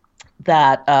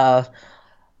that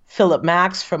Philip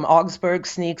Max from Augsburg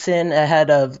sneaks in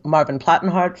ahead of Marvin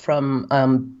Plattenhardt from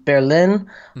Berlin,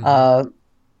 Hmm. uh,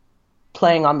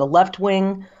 playing on the left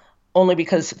wing, only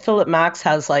because Philip Max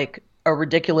has like a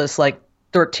ridiculous like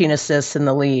 13 assists in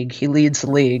the league. He leads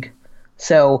the league.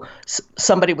 So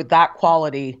somebody with that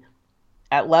quality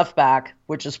at left back,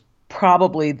 which is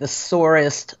probably the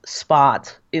sorest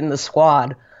spot in the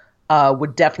squad,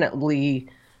 would definitely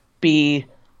be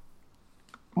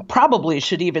probably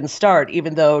should even start,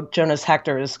 even though Jonas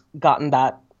Hector has gotten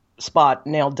that spot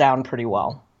nailed down pretty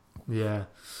well. Yeah.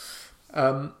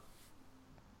 Um,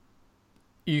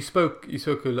 you spoke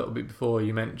a little bit before.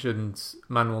 You mentioned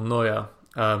Manuel Neuer,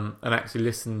 and actually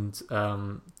listened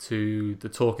to the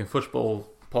Talking Football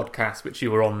podcast, which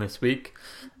you were on this week.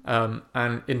 And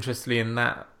interestingly, in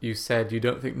that you said you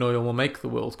don't think Neuer will make the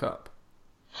World Cup.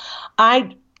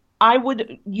 I I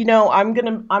would, I'm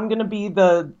gonna be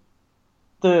the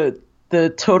the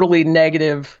totally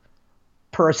negative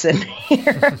person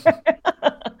here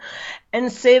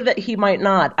and say that he might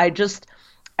not.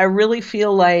 I really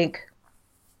feel like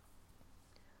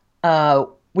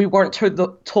we weren't told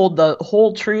the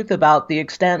whole truth about the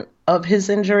extent of his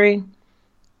injury.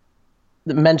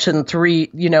 Mentioned three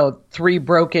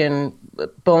broken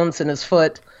bones in his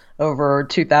foot over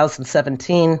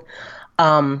 2017.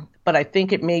 But I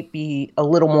think it may be a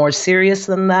little more serious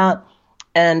than that.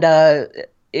 And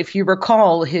if you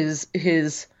recall, his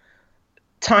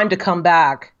time to come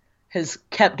back has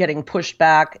kept getting pushed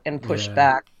back and pushed Yeah,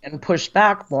 back and pushed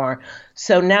back more.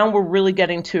 So now we're really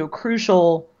getting to a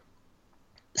crucial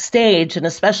stage, and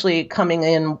especially coming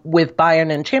in with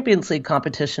Bayern in Champions League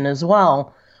competition as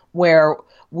well, where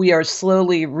we are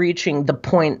slowly reaching the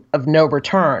point of no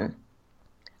return.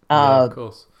 yeah, of Uh,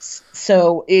 course.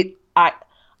 so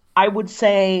I would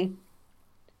say,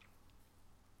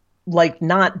 like,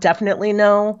 not definitely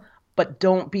no, but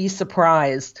don't be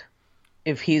surprised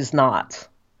if he's not.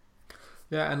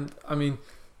 Yeah, and I mean,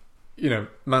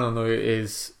 Manuel Neuer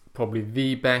is probably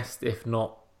the best, if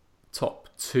not top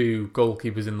two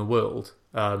goalkeepers in the world.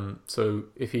 So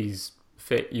if he's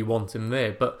fit, you want him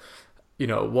there. But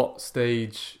at what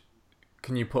stage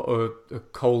can you put a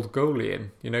cold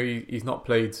goalie in? He's not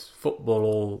played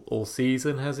football all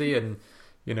season, has he? And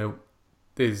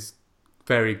there's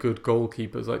very good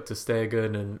goalkeepers like Ter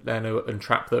Stegen and Leno and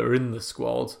Trapp that are in the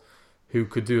squad who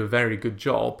could do a very good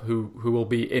job, who will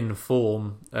be in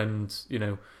form and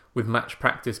with match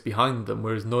practice behind them,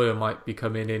 whereas Neuer might be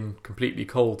coming in completely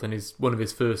cold, and one of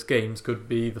his first games could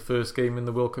be the first game in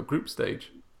the World Cup group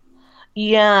stage.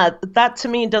 Yeah, that to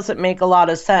me doesn't make a lot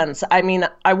of sense. I mean,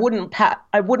 I wouldn't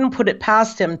put it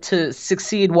past him to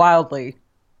succeed wildly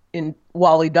in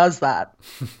while he does that.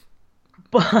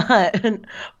 But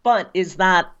but is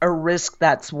that a risk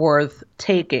that's worth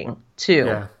taking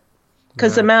too? Yeah,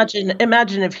 Because yeah,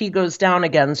 imagine if he goes down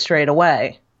again straight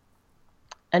away,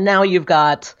 and now you've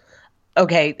got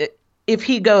okay. If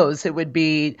he goes, it would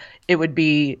be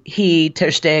he, Ter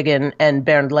Stegen, and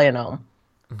Bernd Leno.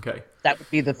 okay. That would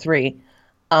be the three.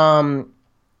 Um,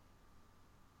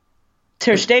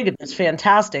 Ter It, Stegen is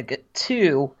fantastic at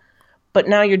two, but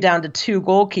now you're down to two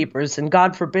goalkeepers, and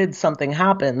God forbid something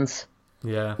happens.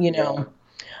 yeah, You know,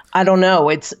 I don't know.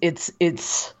 It's.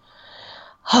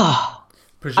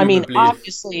 I mean, presumably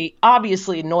if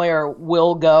obviously Neuer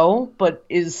will go, but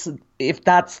is if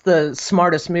that's the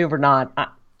smartest move or not,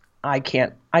 I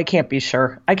can't be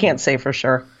sure. I can't say for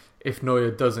sure. if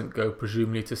Neuer doesn't go,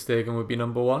 presumably Ter Stegen would be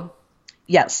number one.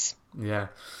 Yes. Yeah,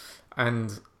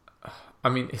 and I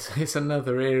mean it's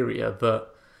another area that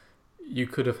you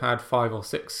could have had five or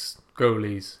six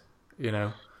goalies. You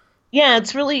know, Yeah,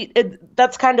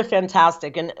 that's kind of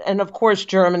fantastic, and of course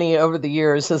Germany over the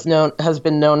years has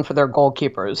been known for their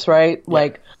goalkeepers, right? yeah,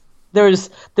 Like there's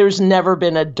never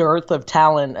been a dearth of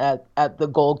talent at the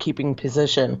goalkeeping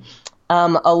position.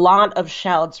 A lot of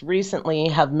shouts recently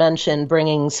have mentioned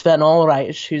bringing Sven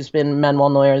Ulreich, who's been Manuel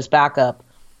Neuer's backup,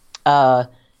 uh,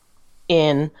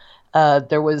 in.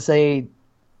 There was a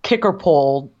kicker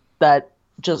poll that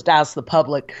just asked the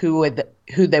public who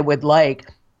they would like.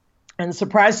 And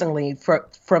surprisingly,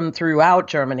 from throughout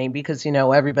Germany, because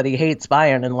everybody hates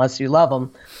Bayern unless you love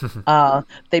them,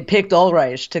 they picked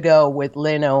Ulreich to go with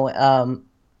Leno,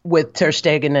 with Ter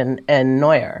Stegen and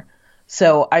Neuer.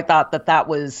 So I thought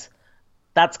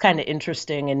that's kind of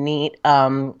interesting and neat.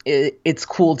 It's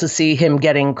cool to see him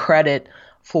getting credit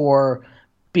for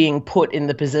being put in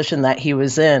the position that he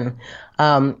was in,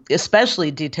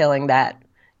 especially detailing that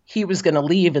he was going to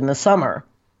leave in the summer.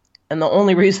 And the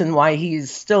only reason why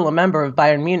he's still a member of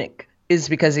Bayern Munich is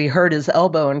because he hurt his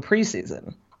elbow in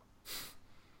preseason.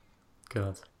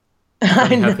 God,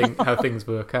 I funny know. how things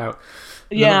work out.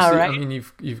 And then Yeah, obviously, I right. mean,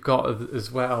 you've got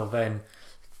as well then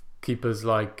keepers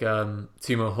like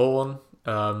Timo Horn,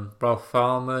 Ralph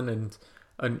Farman,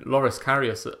 and Loris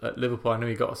Karius at Liverpool. I know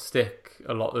he got a stick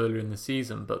a lot earlier in the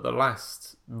season, but the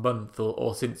last month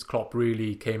or since Klopp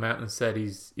really came out and said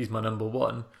he's my number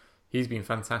one, he's been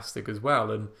fantastic as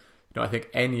well. And I think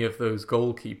any of those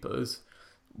goalkeepers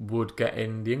would get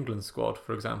in the England squad,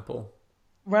 for example.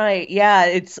 Right. Yeah,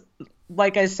 it's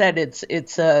like I said,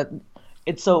 it's a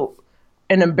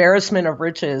an embarrassment of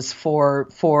riches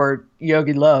for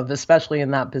Yogi Love, especially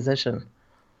in that position.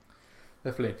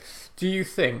 Definitely. Do you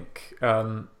think,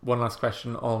 one last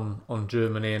question on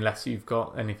Germany, unless you've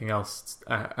got anything else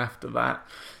after that,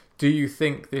 do you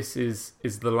think this is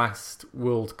the last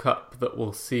World Cup that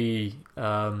will see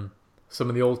some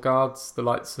of the old guards, the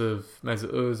likes of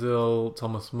Mesut Ozil,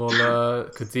 Thomas Muller,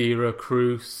 Khedira,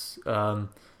 Kroos,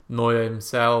 Neuer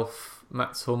himself,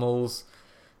 Mats Hummels?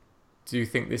 Do you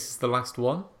think this is the last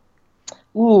one?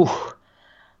 Ooh,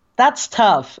 that's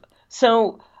tough.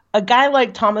 So a guy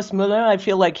like Thomas Müller, I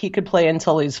feel like he could play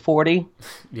until he's 40.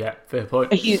 Yeah, fair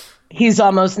point. He's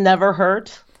almost never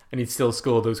hurt. And he'd still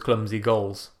score those clumsy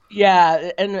goals.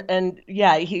 Yeah, and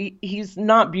yeah, he's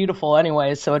not beautiful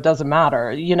anyway, so it doesn't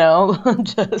matter, you know?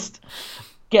 Just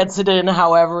gets it in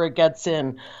however it gets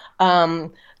in.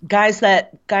 Um, guys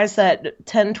that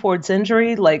tend towards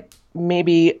injury, like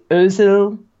maybe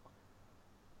Ozil,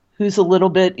 who's a little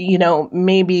bit,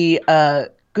 maybe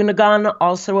Gundogan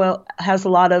also has a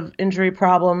lot of injury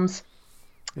problems.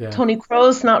 Yeah. Tony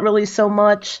Kroos, not really so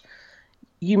much.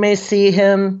 You may see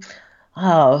him.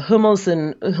 Hummels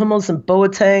and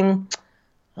Boateng.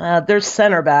 They're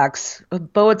center backs.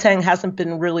 Boateng hasn't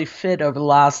been really fit over the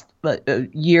last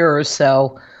year or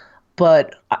so,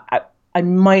 but I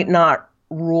might not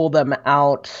rule them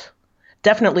out.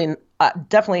 Definitely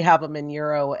have them in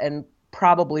Euro, and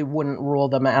probably wouldn't rule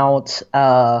them out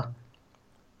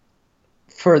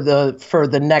for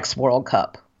the next World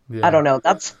Cup. I Yeah. don't know.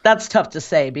 That's tough to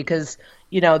say because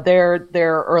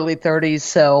they're early 30s,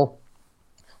 so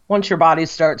once your body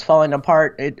starts falling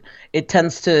apart, it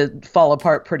tends to fall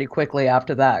apart pretty quickly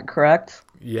after that, correct?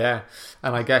 Yeah.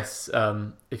 And I guess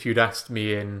if you'd asked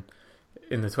me in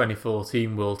the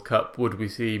 2014 World Cup, would we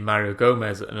see Mario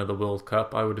Gomez at another World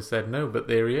Cup? I would have said no, but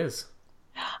there he is.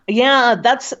 Yeah,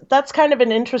 that's kind of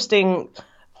an interesting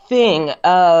thing.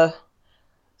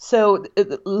 So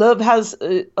Love has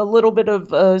a little bit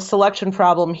of a selection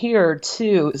problem here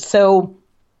too. So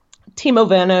Timo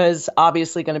Werner is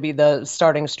obviously going to be the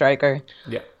starting striker,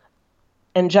 Yeah.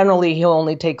 and generally he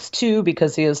only takes two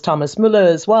because he has Thomas Müller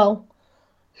as well,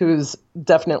 who's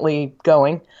definitely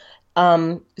going.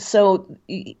 So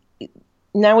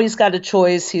now he's got a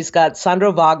choice. He's got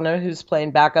Sandro Wagner, who's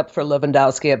playing backup for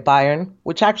Lewandowski at Bayern,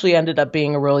 which actually ended up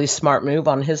being a really smart move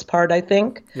on his part, I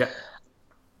think. Yeah.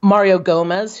 Mario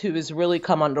Gomez, who has really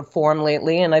come onto form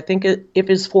lately, and I think if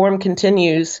his form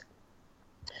continues,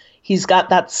 he's got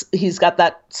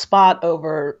that spot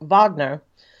over Wagner.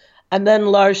 And then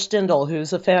Lars Stindl,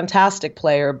 who's a fantastic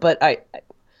player, but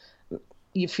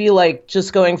you feel like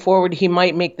just going forward, he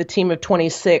might make the team of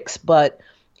 26, but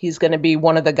he's going to be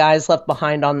one of the guys left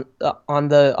behind on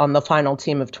the final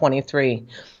team of 23.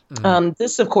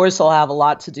 This, of course, will have a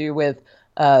lot to do with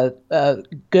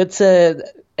Götze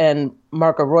and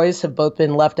Marco Reus have both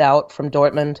been left out from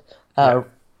Dortmund. Yeah.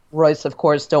 Reus, of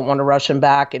course, don't want to rush him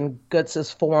back, and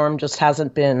Götze's form just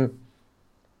hasn't been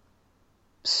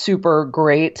super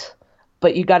great.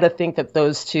 But you got to think that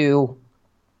those two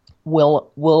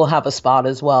will have a spot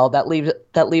as well. That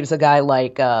leaves a guy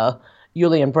like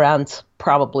Julian Brandt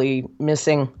probably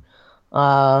missing.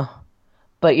 But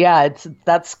yeah,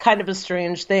 that's kind of a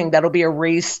strange thing. That'll be a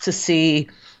race to see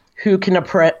who can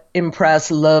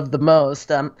impress Love the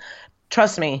most.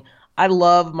 Trust me, I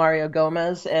love Mario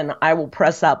Gomez, and I will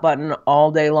press that button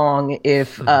all day long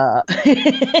if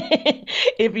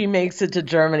if he makes it to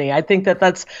Germany. I think that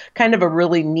that's kind of a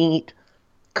really neat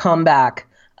comeback.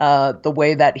 The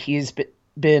way that he's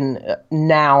been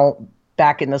now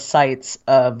back in the sights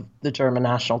of the German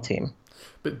national team.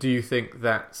 But do you think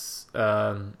that's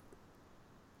an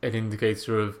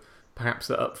indicator of perhaps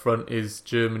that up front is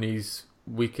Germany's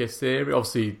weakest area?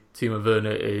 Obviously, Timo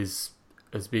Werner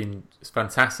has been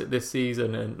fantastic this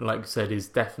season, and like you said, is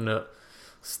definite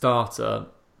starter.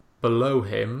 Below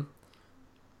him,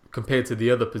 compared to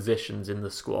the other positions in the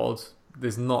squad,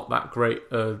 there's not that great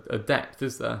a depth,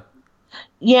 is there?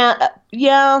 Yeah.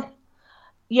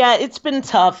 It's been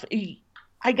tough.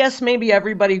 I guess maybe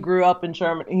everybody grew up in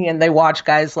Germany and they watch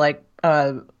guys like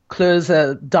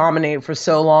Klose dominate for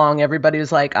so long. Everybody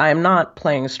was like, I am not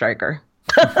playing striker.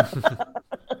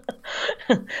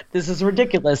 This is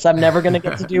ridiculous. I'm never going to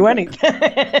get to do anything.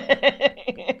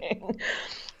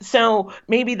 So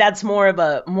maybe that's more of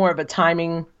a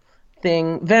timing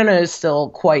thing. Werner is still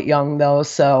quite young though,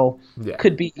 so Yeah.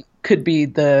 could be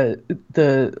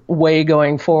the way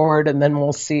going forward, and then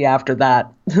we'll see after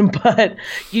that. But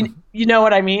you know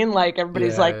what I mean? Like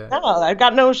everybody's Yeah, like, yeah. no, I've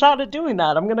got no shot at doing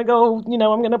that. I'm gonna go,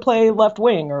 I'm gonna play left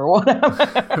wing or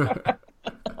whatever.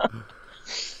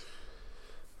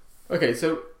 Okay,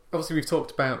 so obviously we've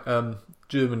talked about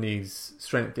Germany's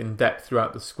strength in depth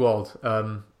throughout the squad.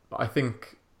 But I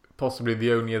think possibly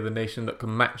the only other nation that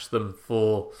can match them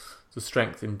for the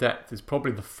strength in depth is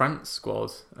probably the France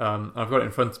squad. I've got it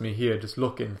in front of me here, just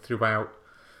looking throughout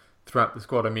the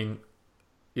squad. I mean,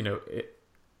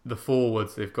 the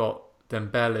forwards, they've got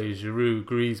Dembele, Giroud,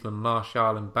 Griezmann,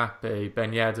 Martial, Mbappe,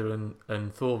 Ben Yedder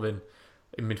and Thorvin.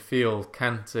 In midfield,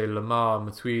 Kante, Lamar,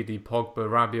 Matuidi, Pogba,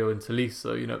 Rabiot and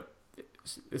Tolisso.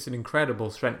 It's an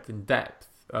incredible strength in depth.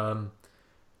 Do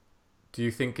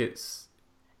you think it's...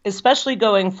 Especially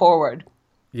going forward.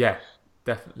 Yeah.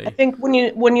 I definitely. think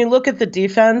when you look at the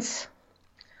defense,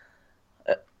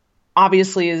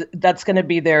 obviously that's going to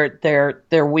be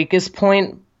their weakest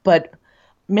point. But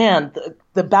man,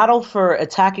 the battle for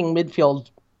attacking midfield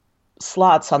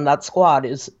slots on that squad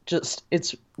is just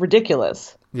it's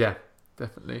ridiculous. Yeah,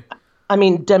 definitely. I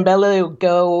mean, Dembele will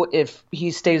go if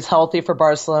he stays healthy for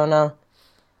Barcelona.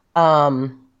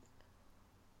 Um,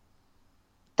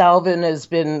 Dalvin has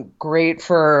been great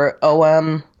for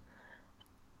OM.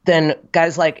 Then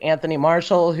guys like Anthony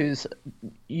Marshall, who's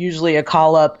usually a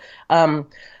call up. I'm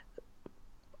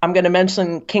going to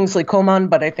mention Kingsley Coman,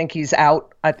 but I think he's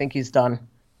out. I think he's done.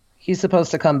 He's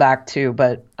supposed to come back too,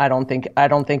 but I don't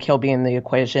think he'll be in the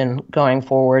equation going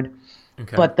forward.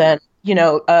 Okay. But then,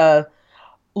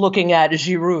 looking at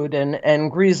Giroud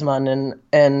and Griezmann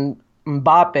and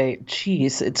Mbappe,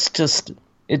 geez,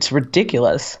 it's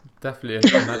ridiculous.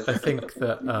 Definitely, and I think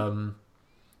that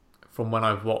from when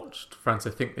I've watched France,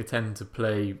 I think they tend to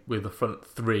play with a front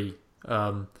three.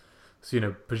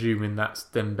 So presuming that's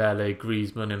Dembele,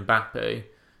 Griezmann, Mbappe,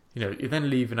 you're then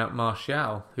leaving out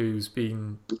Martial, who's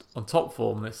been on top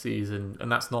form this season,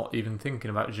 and that's not even thinking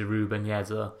about Giroud, Ben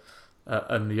Yedder,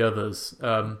 and the others.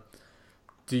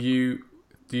 Do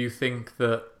you think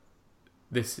that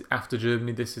this after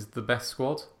Germany, this is the best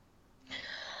squad?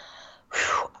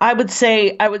 I would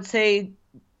say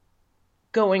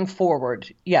going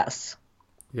forward, yes.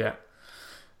 Yeah,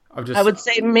 I've I just would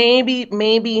say maybe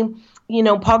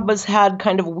Pogba's had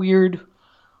kind of a weird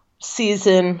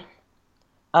season.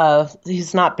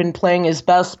 He's not been playing his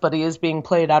best, but he is being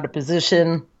played out of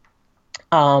position.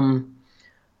 Um,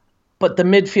 but the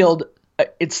midfield,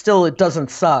 it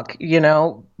doesn't suck.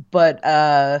 But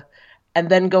and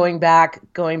then going back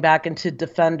into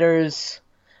defenders,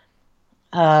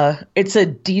 it's a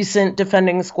decent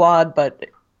defending squad, but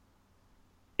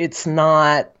it's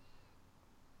not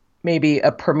maybe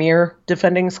a premier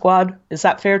defending squad. Is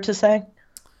that fair to say?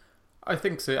 I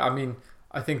think so. I mean,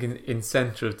 I think in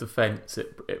centre of defence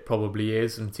it probably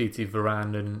is, and Titi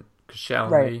Varane and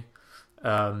Right.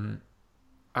 Koscielny.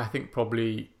 I think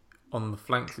probably on the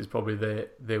flanks is probably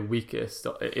their weakest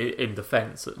in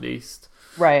defence at least.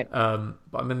 Right. But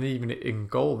I mean, even in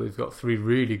goal, they've got three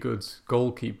really good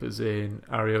goalkeepers in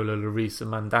Areola, Lloris,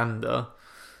 and Mandanda.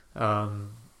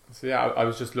 So yeah, I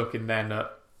was just looking then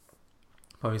at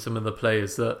probably some of the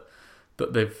players that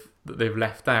they've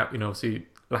left out. Obviously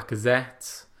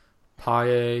Lacazette,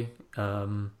 Payet.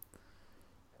 Who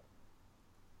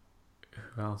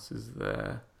else is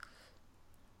there?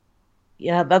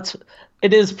 Yeah,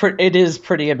 it is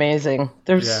pretty amazing.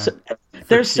 Yeah,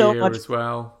 There's so Fekir much as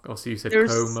well. Obviously, you said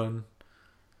there's Coman.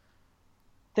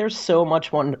 there's so much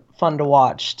fun to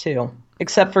watch too.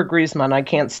 Except for Griezmann, I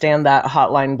can't stand that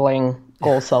hotline bling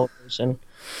goal celebration.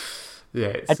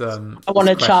 Yeah, I I want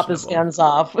it's to chop his questionable. hands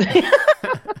off.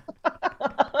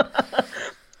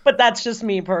 But that's just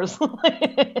me personally.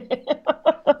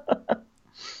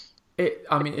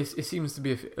 I mean, it seems to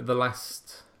be the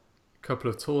last couple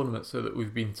of tournaments so that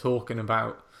we've been talking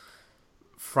about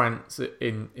France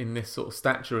in this sort of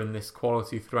stature and this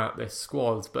quality throughout their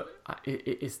squads, but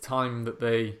it's time that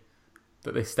they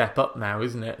step up now,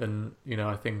 isn't it? And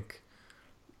I think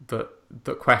that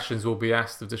questions will be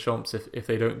asked of Deschamps if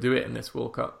they don't do it in this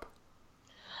World Cup.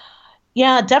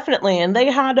 Yeah, definitely. And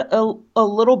they had a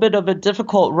little bit of a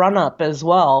difficult run up as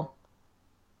well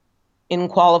in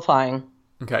qualifying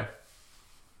Okay.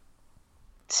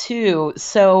 too.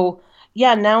 So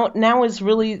yeah, now is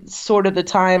really sort of the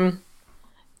time,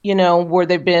 where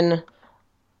they've been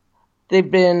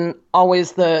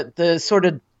always the sort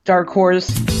of dark horse.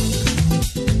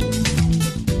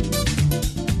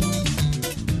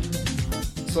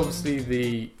 So obviously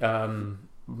the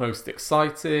most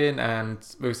exciting and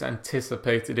most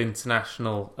anticipated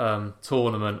international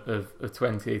tournament of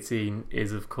 2018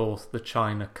 is, of course, the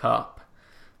China Cup.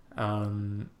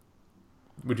 Um,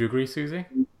 would you agree, Susie?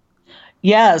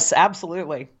 Yes,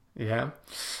 absolutely. Yeah.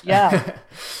 Yeah.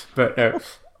 But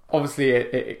obviously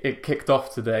it kicked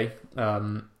off today.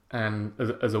 And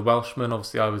as a Welshman,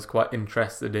 obviously I was quite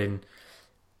interested in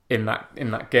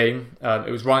that game.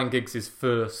 It was Ryan Giggs'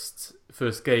 first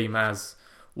game as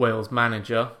Wales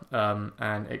manager,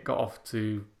 and it got off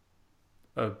to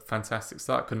a fantastic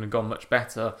start. Couldn't have gone much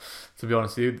better, to be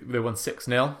honest with you. They won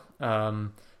 6-0.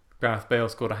 Gareth Bale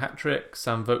scored a hat-trick,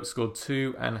 Sam Vokes scored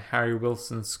 2, and Harry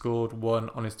Wilson scored 1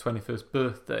 on his 21st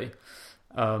birthday.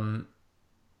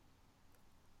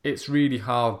 It's really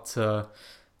hard to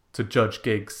judge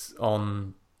Giggs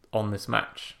on this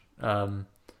match.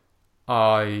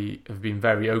 I have been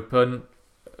very open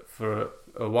for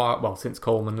a while, well, since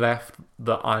Coleman left,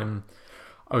 that I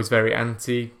was very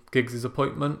anti Giggs'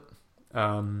 appointment.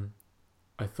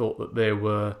 I thought that there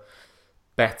were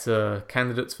better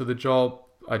candidates for the job.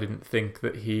 I didn't think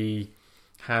that he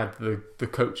had the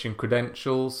coaching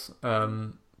credentials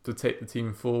to take the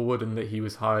team forward, and that he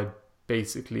was hired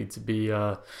basically to be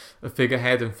a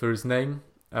figurehead and for his name.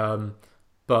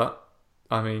 But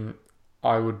I mean,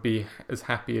 I would be as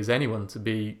happy as anyone to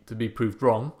be proved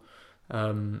wrong.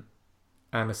 And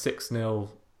a 6-0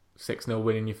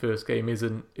 win in your first game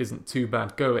isn't too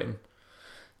bad going.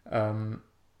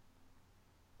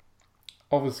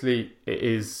 Obviously, it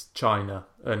is China,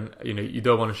 and you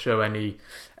don't want to show any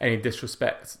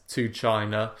disrespect to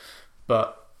China,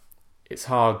 but it's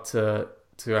hard to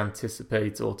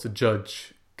anticipate or to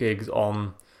judge Giggs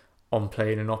on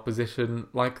playing in opposition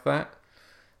like that.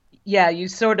 Yeah, you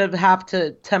sort of have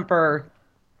to temper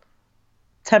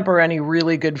any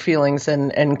really good feelings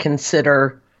and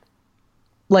consider,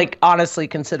 like, honestly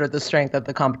consider the strength of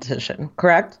the competition,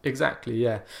 correct? Exactly,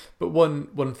 yeah. But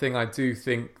one thing I do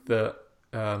think that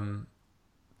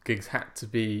Giggs had to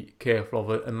be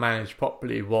careful of and manage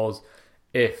properly was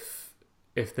if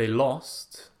they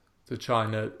lost to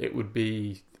China, it would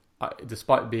be,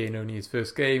 despite being only his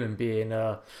first game and being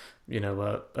a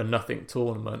nothing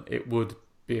tournament, it would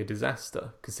be a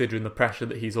disaster considering the pressure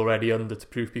that he's already under to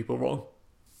prove people wrong.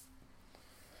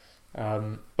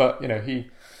 But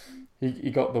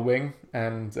he got the wing,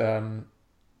 and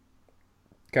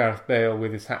Gareth Bale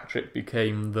with his hat trick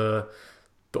became the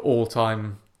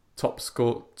all-time top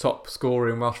scorer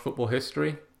in Welsh football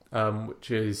history,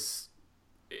 which is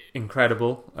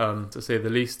incredible, to say the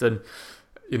least. And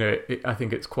I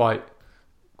think it's quite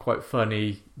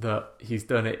funny that he's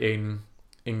done it in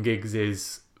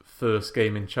Giggs's first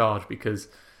game in charge, because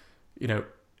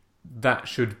that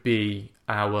should be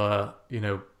our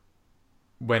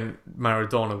when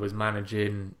Maradona was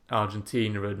managing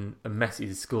Argentina and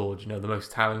Messi scored, the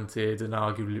most talented and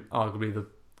arguably the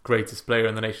greatest player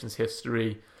in the nation's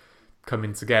history,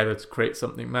 coming together to create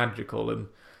something magical. And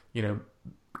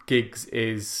Giggs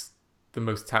is the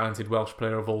most talented Welsh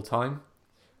player of all time,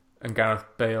 and Gareth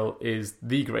Bale is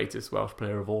the greatest Welsh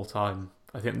player of all time.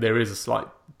 I think there is a slight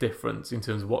difference in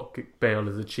terms of what Bale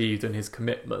has achieved and his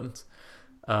commitment,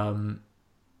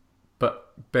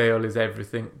 but Bale is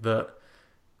everything that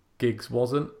Giggs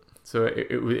wasn't. So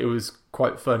it was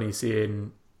quite funny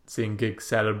seeing Giggs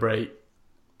celebrate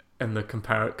and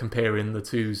comparing the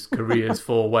two's careers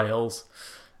for Wales.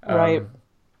 Right.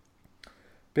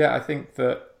 But yeah, I think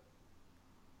that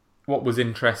what was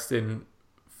interesting,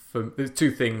 there's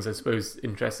two things I suppose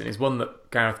interesting, is one that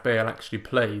Gareth Bale actually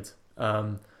played.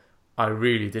 I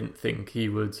really didn't think he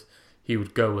would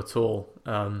go at all.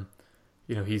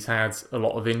 He's had a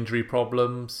lot of injury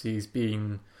problems. He's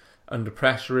been under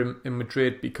pressure in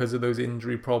Madrid because of those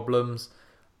injury problems,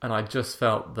 and I just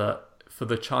felt that for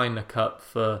the China Cup,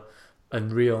 for a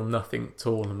real nothing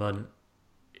tournament,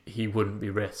 he wouldn't be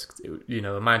risked.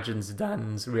 Imagine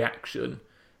Zidane's reaction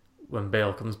when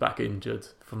Bale comes back injured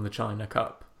from the China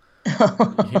Cup.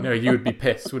 You would be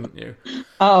pissed, wouldn't you?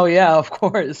 Oh yeah, of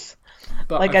course.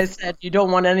 But I said, you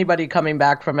don't want anybody coming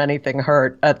back from anything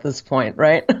hurt at this point,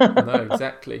 right? No,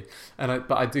 exactly.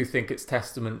 But I do think it's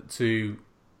testament to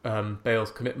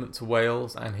Bale's commitment to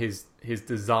Wales and his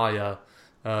desire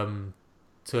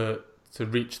to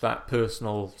reach that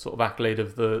personal sort of accolade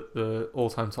of the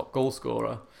all-time top goal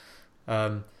scorer.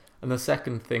 And the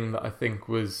second thing that I think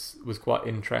was quite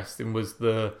interesting was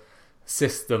the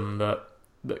system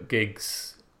that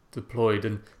Giggs deployed.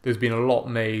 And there's been a lot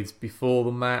made before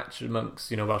the match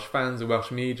amongst Welsh fans and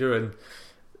Welsh media, and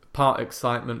part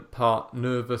excitement, part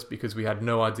nervous, because we had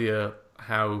no idea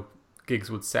how Giggs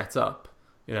would set up.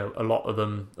 A lot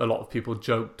of people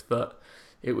joked that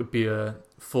it would be a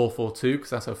 4-4-2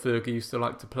 because that's how Fergie used to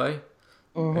like to play.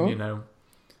 Mm-hmm.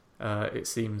 And it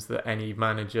seems that any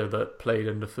manager that played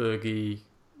under Fergie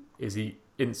is he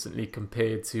instantly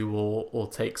compared to or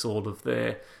takes all of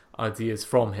their ideas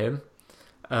from him.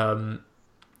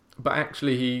 But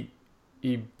actually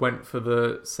he went for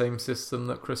the same system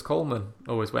that Chris Coleman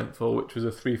always went for, which was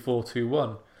a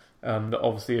 3-4-2-1, that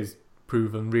obviously has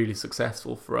proven really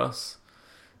successful for us.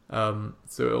 So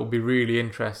it'll be really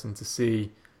interesting to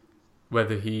see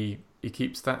whether he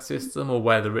keeps that system or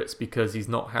whether it's because he's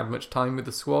not had much time with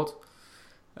the squad.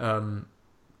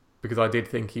 Because I did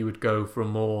think he would go for a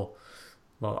more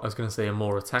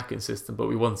attacking system, but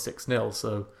we won 6-0,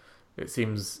 so it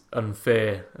seems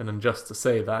unfair and unjust to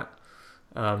say that.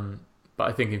 But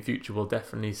I think in future we'll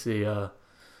definitely see a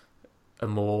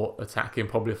more attacking,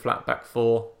 probably a flat back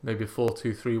four, maybe a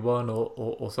 4-2-3-1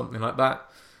 or something like that.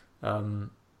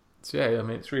 So yeah, I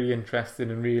mean, it's really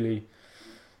interesting and really,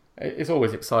 it's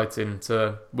always exciting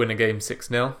to win a game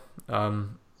 6-0.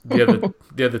 the other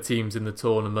the other teams in the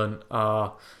tournament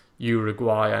are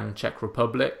Uruguay and Czech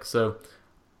Republic. So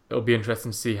it'll be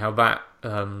interesting to see how that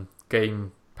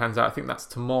game pans out. I think that's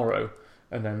tomorrow,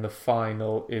 and then the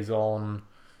final is on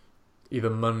either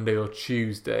Monday or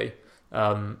Tuesday.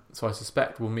 So I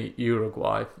suspect we'll meet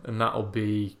Uruguay, and that'll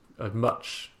be a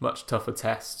much tougher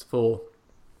test for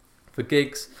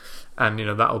Giggs, and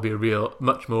that'll be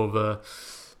much more of a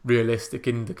realistic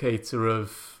indicator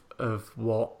of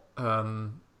what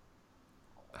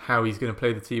how he's going to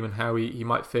play the team and how he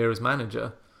might fare as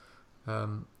manager.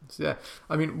 So yeah,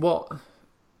 I mean,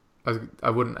 I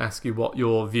wouldn't ask you what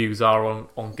your views are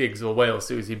on Giggs or Wales,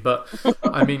 Susie, but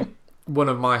I mean, one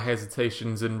of my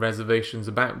hesitations and reservations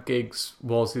about Giggs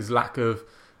was his lack of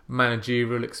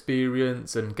managerial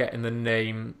experience and getting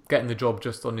the job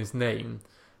just on his name.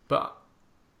 But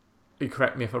you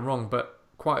correct me if I'm wrong, but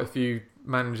quite a few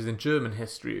managers in German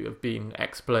history have been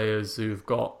ex-players who've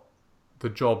got the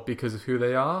job because of who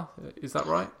they are. Is that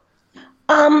right?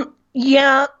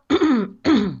 Yeah.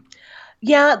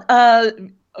 Yeah,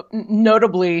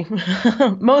 notably,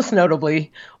 most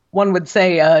notably, one would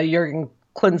say Jurgen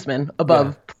Klinsmann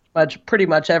above pretty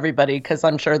much everybody, because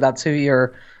I'm sure that's who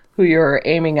you're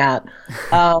aiming at.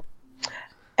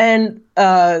 And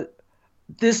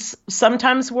this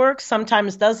sometimes works,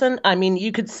 sometimes doesn't. I mean,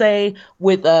 you could say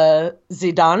with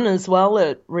Zidane as well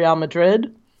at Real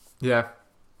Madrid. Yeah.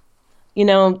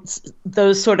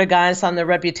 Those sort of guys on their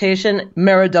reputation.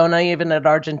 Maradona even at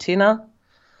Argentina.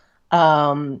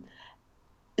 So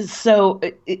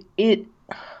it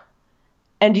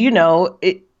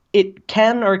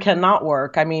can or cannot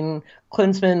work. I mean,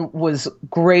 Klinsmann was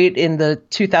great in the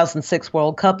 2006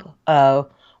 World Cup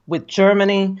with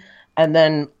Germany, and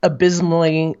then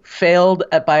abysmally failed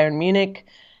at Bayern Munich,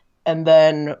 and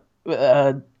then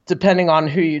depending on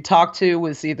who you talk to,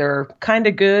 was either kind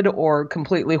of good or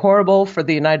completely horrible for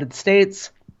the United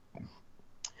States.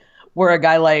 Where a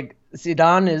guy like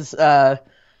Zidane is,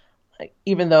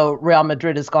 even though Real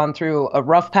Madrid has gone through a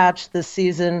rough patch this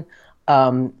season,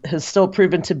 has still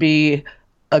proven to be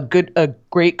a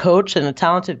great coach and a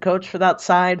talented coach for that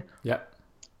side. Yeah.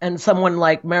 And someone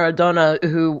like Maradona,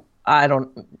 who I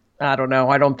don't know.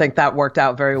 I don't think that worked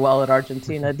out very well at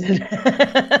Argentina, did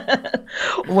it?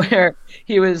 Where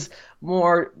he was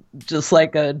more just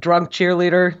like a drunk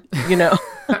cheerleader,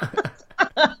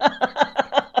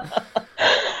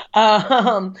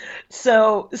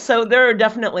 So there are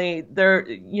definitely but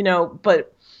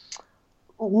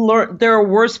there are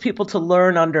worse people to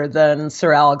learn under than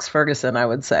Sir Alex Ferguson, I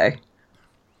would say.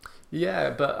 Yeah,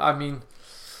 but I mean,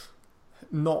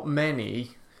 not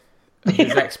many of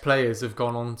his ex-players have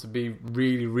gone on to be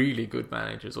really, really good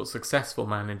managers or successful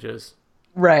managers.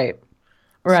 Right.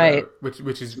 So,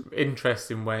 which is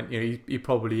interesting when he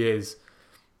probably is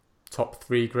top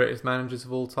 3 greatest managers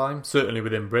of all time, certainly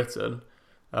within Britain.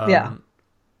 Yeah.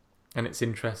 And it's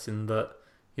interesting that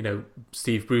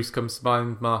Steve Bruce comes to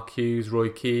mind, Mark Hughes, Roy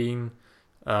Keane,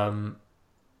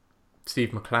 Steve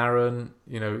McLaren.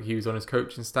 He was on his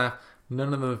coaching staff.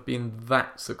 None of them have been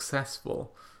that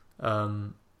successful.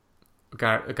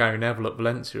 Gary Neville at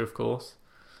Valencia, of course.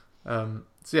 So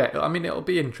yeah, I mean, it'll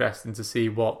be interesting to see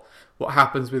what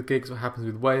happens with Giggs, what happens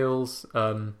with Wales.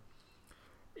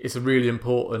 It's a really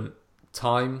important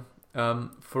time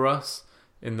for us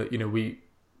in that we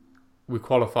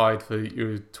qualified for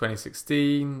Euro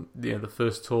 2016, the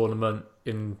first tournament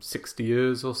in 60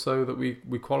 years or so that we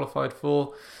qualified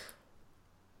for.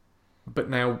 But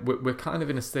now we're kind of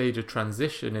in a stage of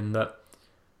transition in that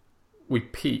we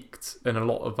peaked and a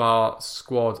lot of our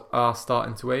squad are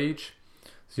starting to age.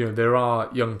 So, there are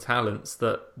young talents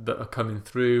that are coming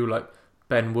through, like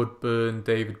Ben Woodburn,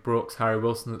 David Brooks, Harry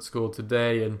Wilson that scored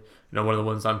today. And one of the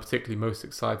ones I'm particularly most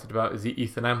excited about is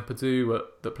Ethan Ampadu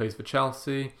that plays for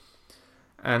Chelsea.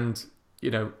 And,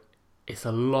 it's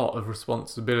a lot of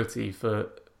responsibility for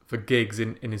Giggs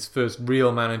in his first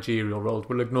real managerial role.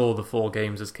 We'll ignore the 4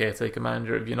 games as caretaker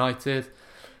manager of United.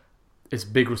 It's a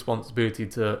big responsibility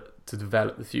to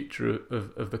develop the future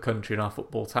of the country and our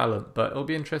football talent. But it'll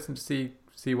be interesting to see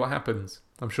what happens.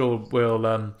 I'm sure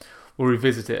we'll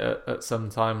revisit it at some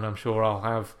time, and I'm sure I'll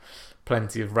have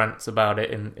plenty of rants about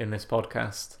it in this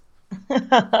podcast.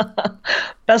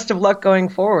 Best of luck going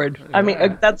forward. Yeah. I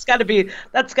mean, that's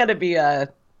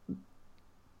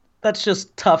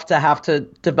just tough to have to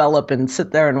develop and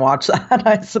sit there and watch that,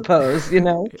 I suppose, It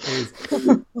is.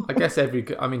 I guess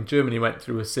Germany went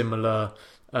through a similar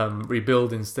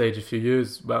rebuilding stage a few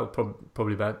years,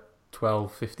 probably about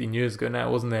 12, 15 years ago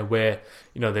now, wasn't there, where,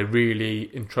 they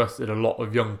really entrusted a lot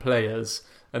of young players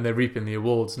and they're reaping the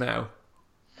awards now.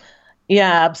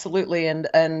 Yeah, absolutely.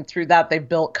 And through that, they've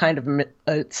built kind of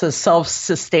it's a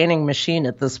self-sustaining machine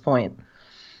at this point.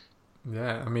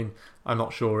 Yeah, I mean, I'm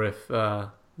not sure if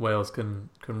Wales can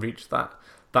reach that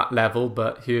level,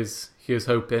 but here's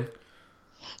hoping.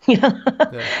 Yeah.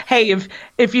 Yeah. Hey,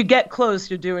 if you get close,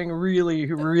 you're doing really,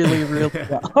 really, really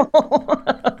well.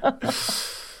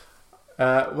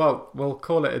 Well, we'll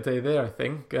call it a day there, I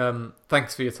think.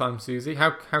 Thanks for your time, Susie.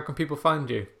 How can people find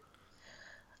you?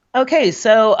 Okay,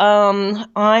 so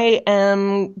I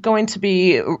am going to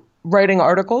be writing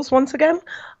articles once again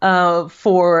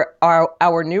for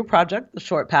our new project,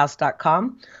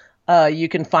 theshortpass.com. You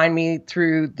can find me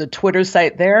through the Twitter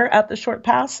site there at the Short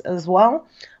Pass as well.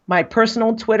 My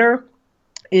personal Twitter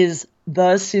is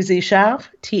the Susie Schaff,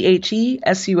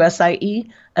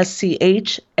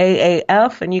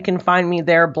 TheSusieschaaf, and you can find me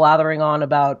there blathering on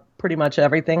about pretty much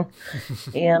everything.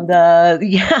 And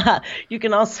yeah, you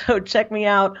can also check me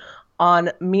out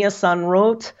on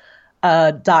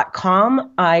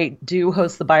miasunroth.com. I do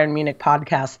host the Bayern Munich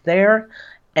podcast there,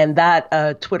 and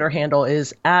that Twitter handle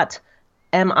is at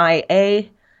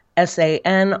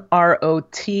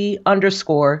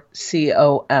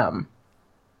MIASANROT_COM.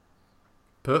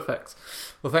 Perfect.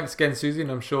 Well, thanks again, Susie,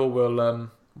 and I'm sure we'll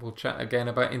chat again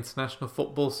about international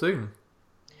football soon.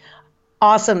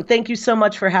 Awesome. Thank you so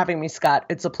much for having me, Scott.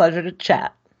 It's a pleasure to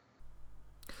chat.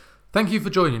 Thank you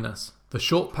for joining us. The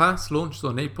Short Pass launched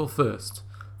on April 1st.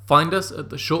 Find us at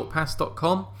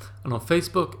theshortpass.com and on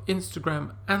Facebook,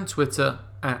 Instagram and Twitter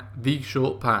at The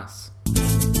Short Pass.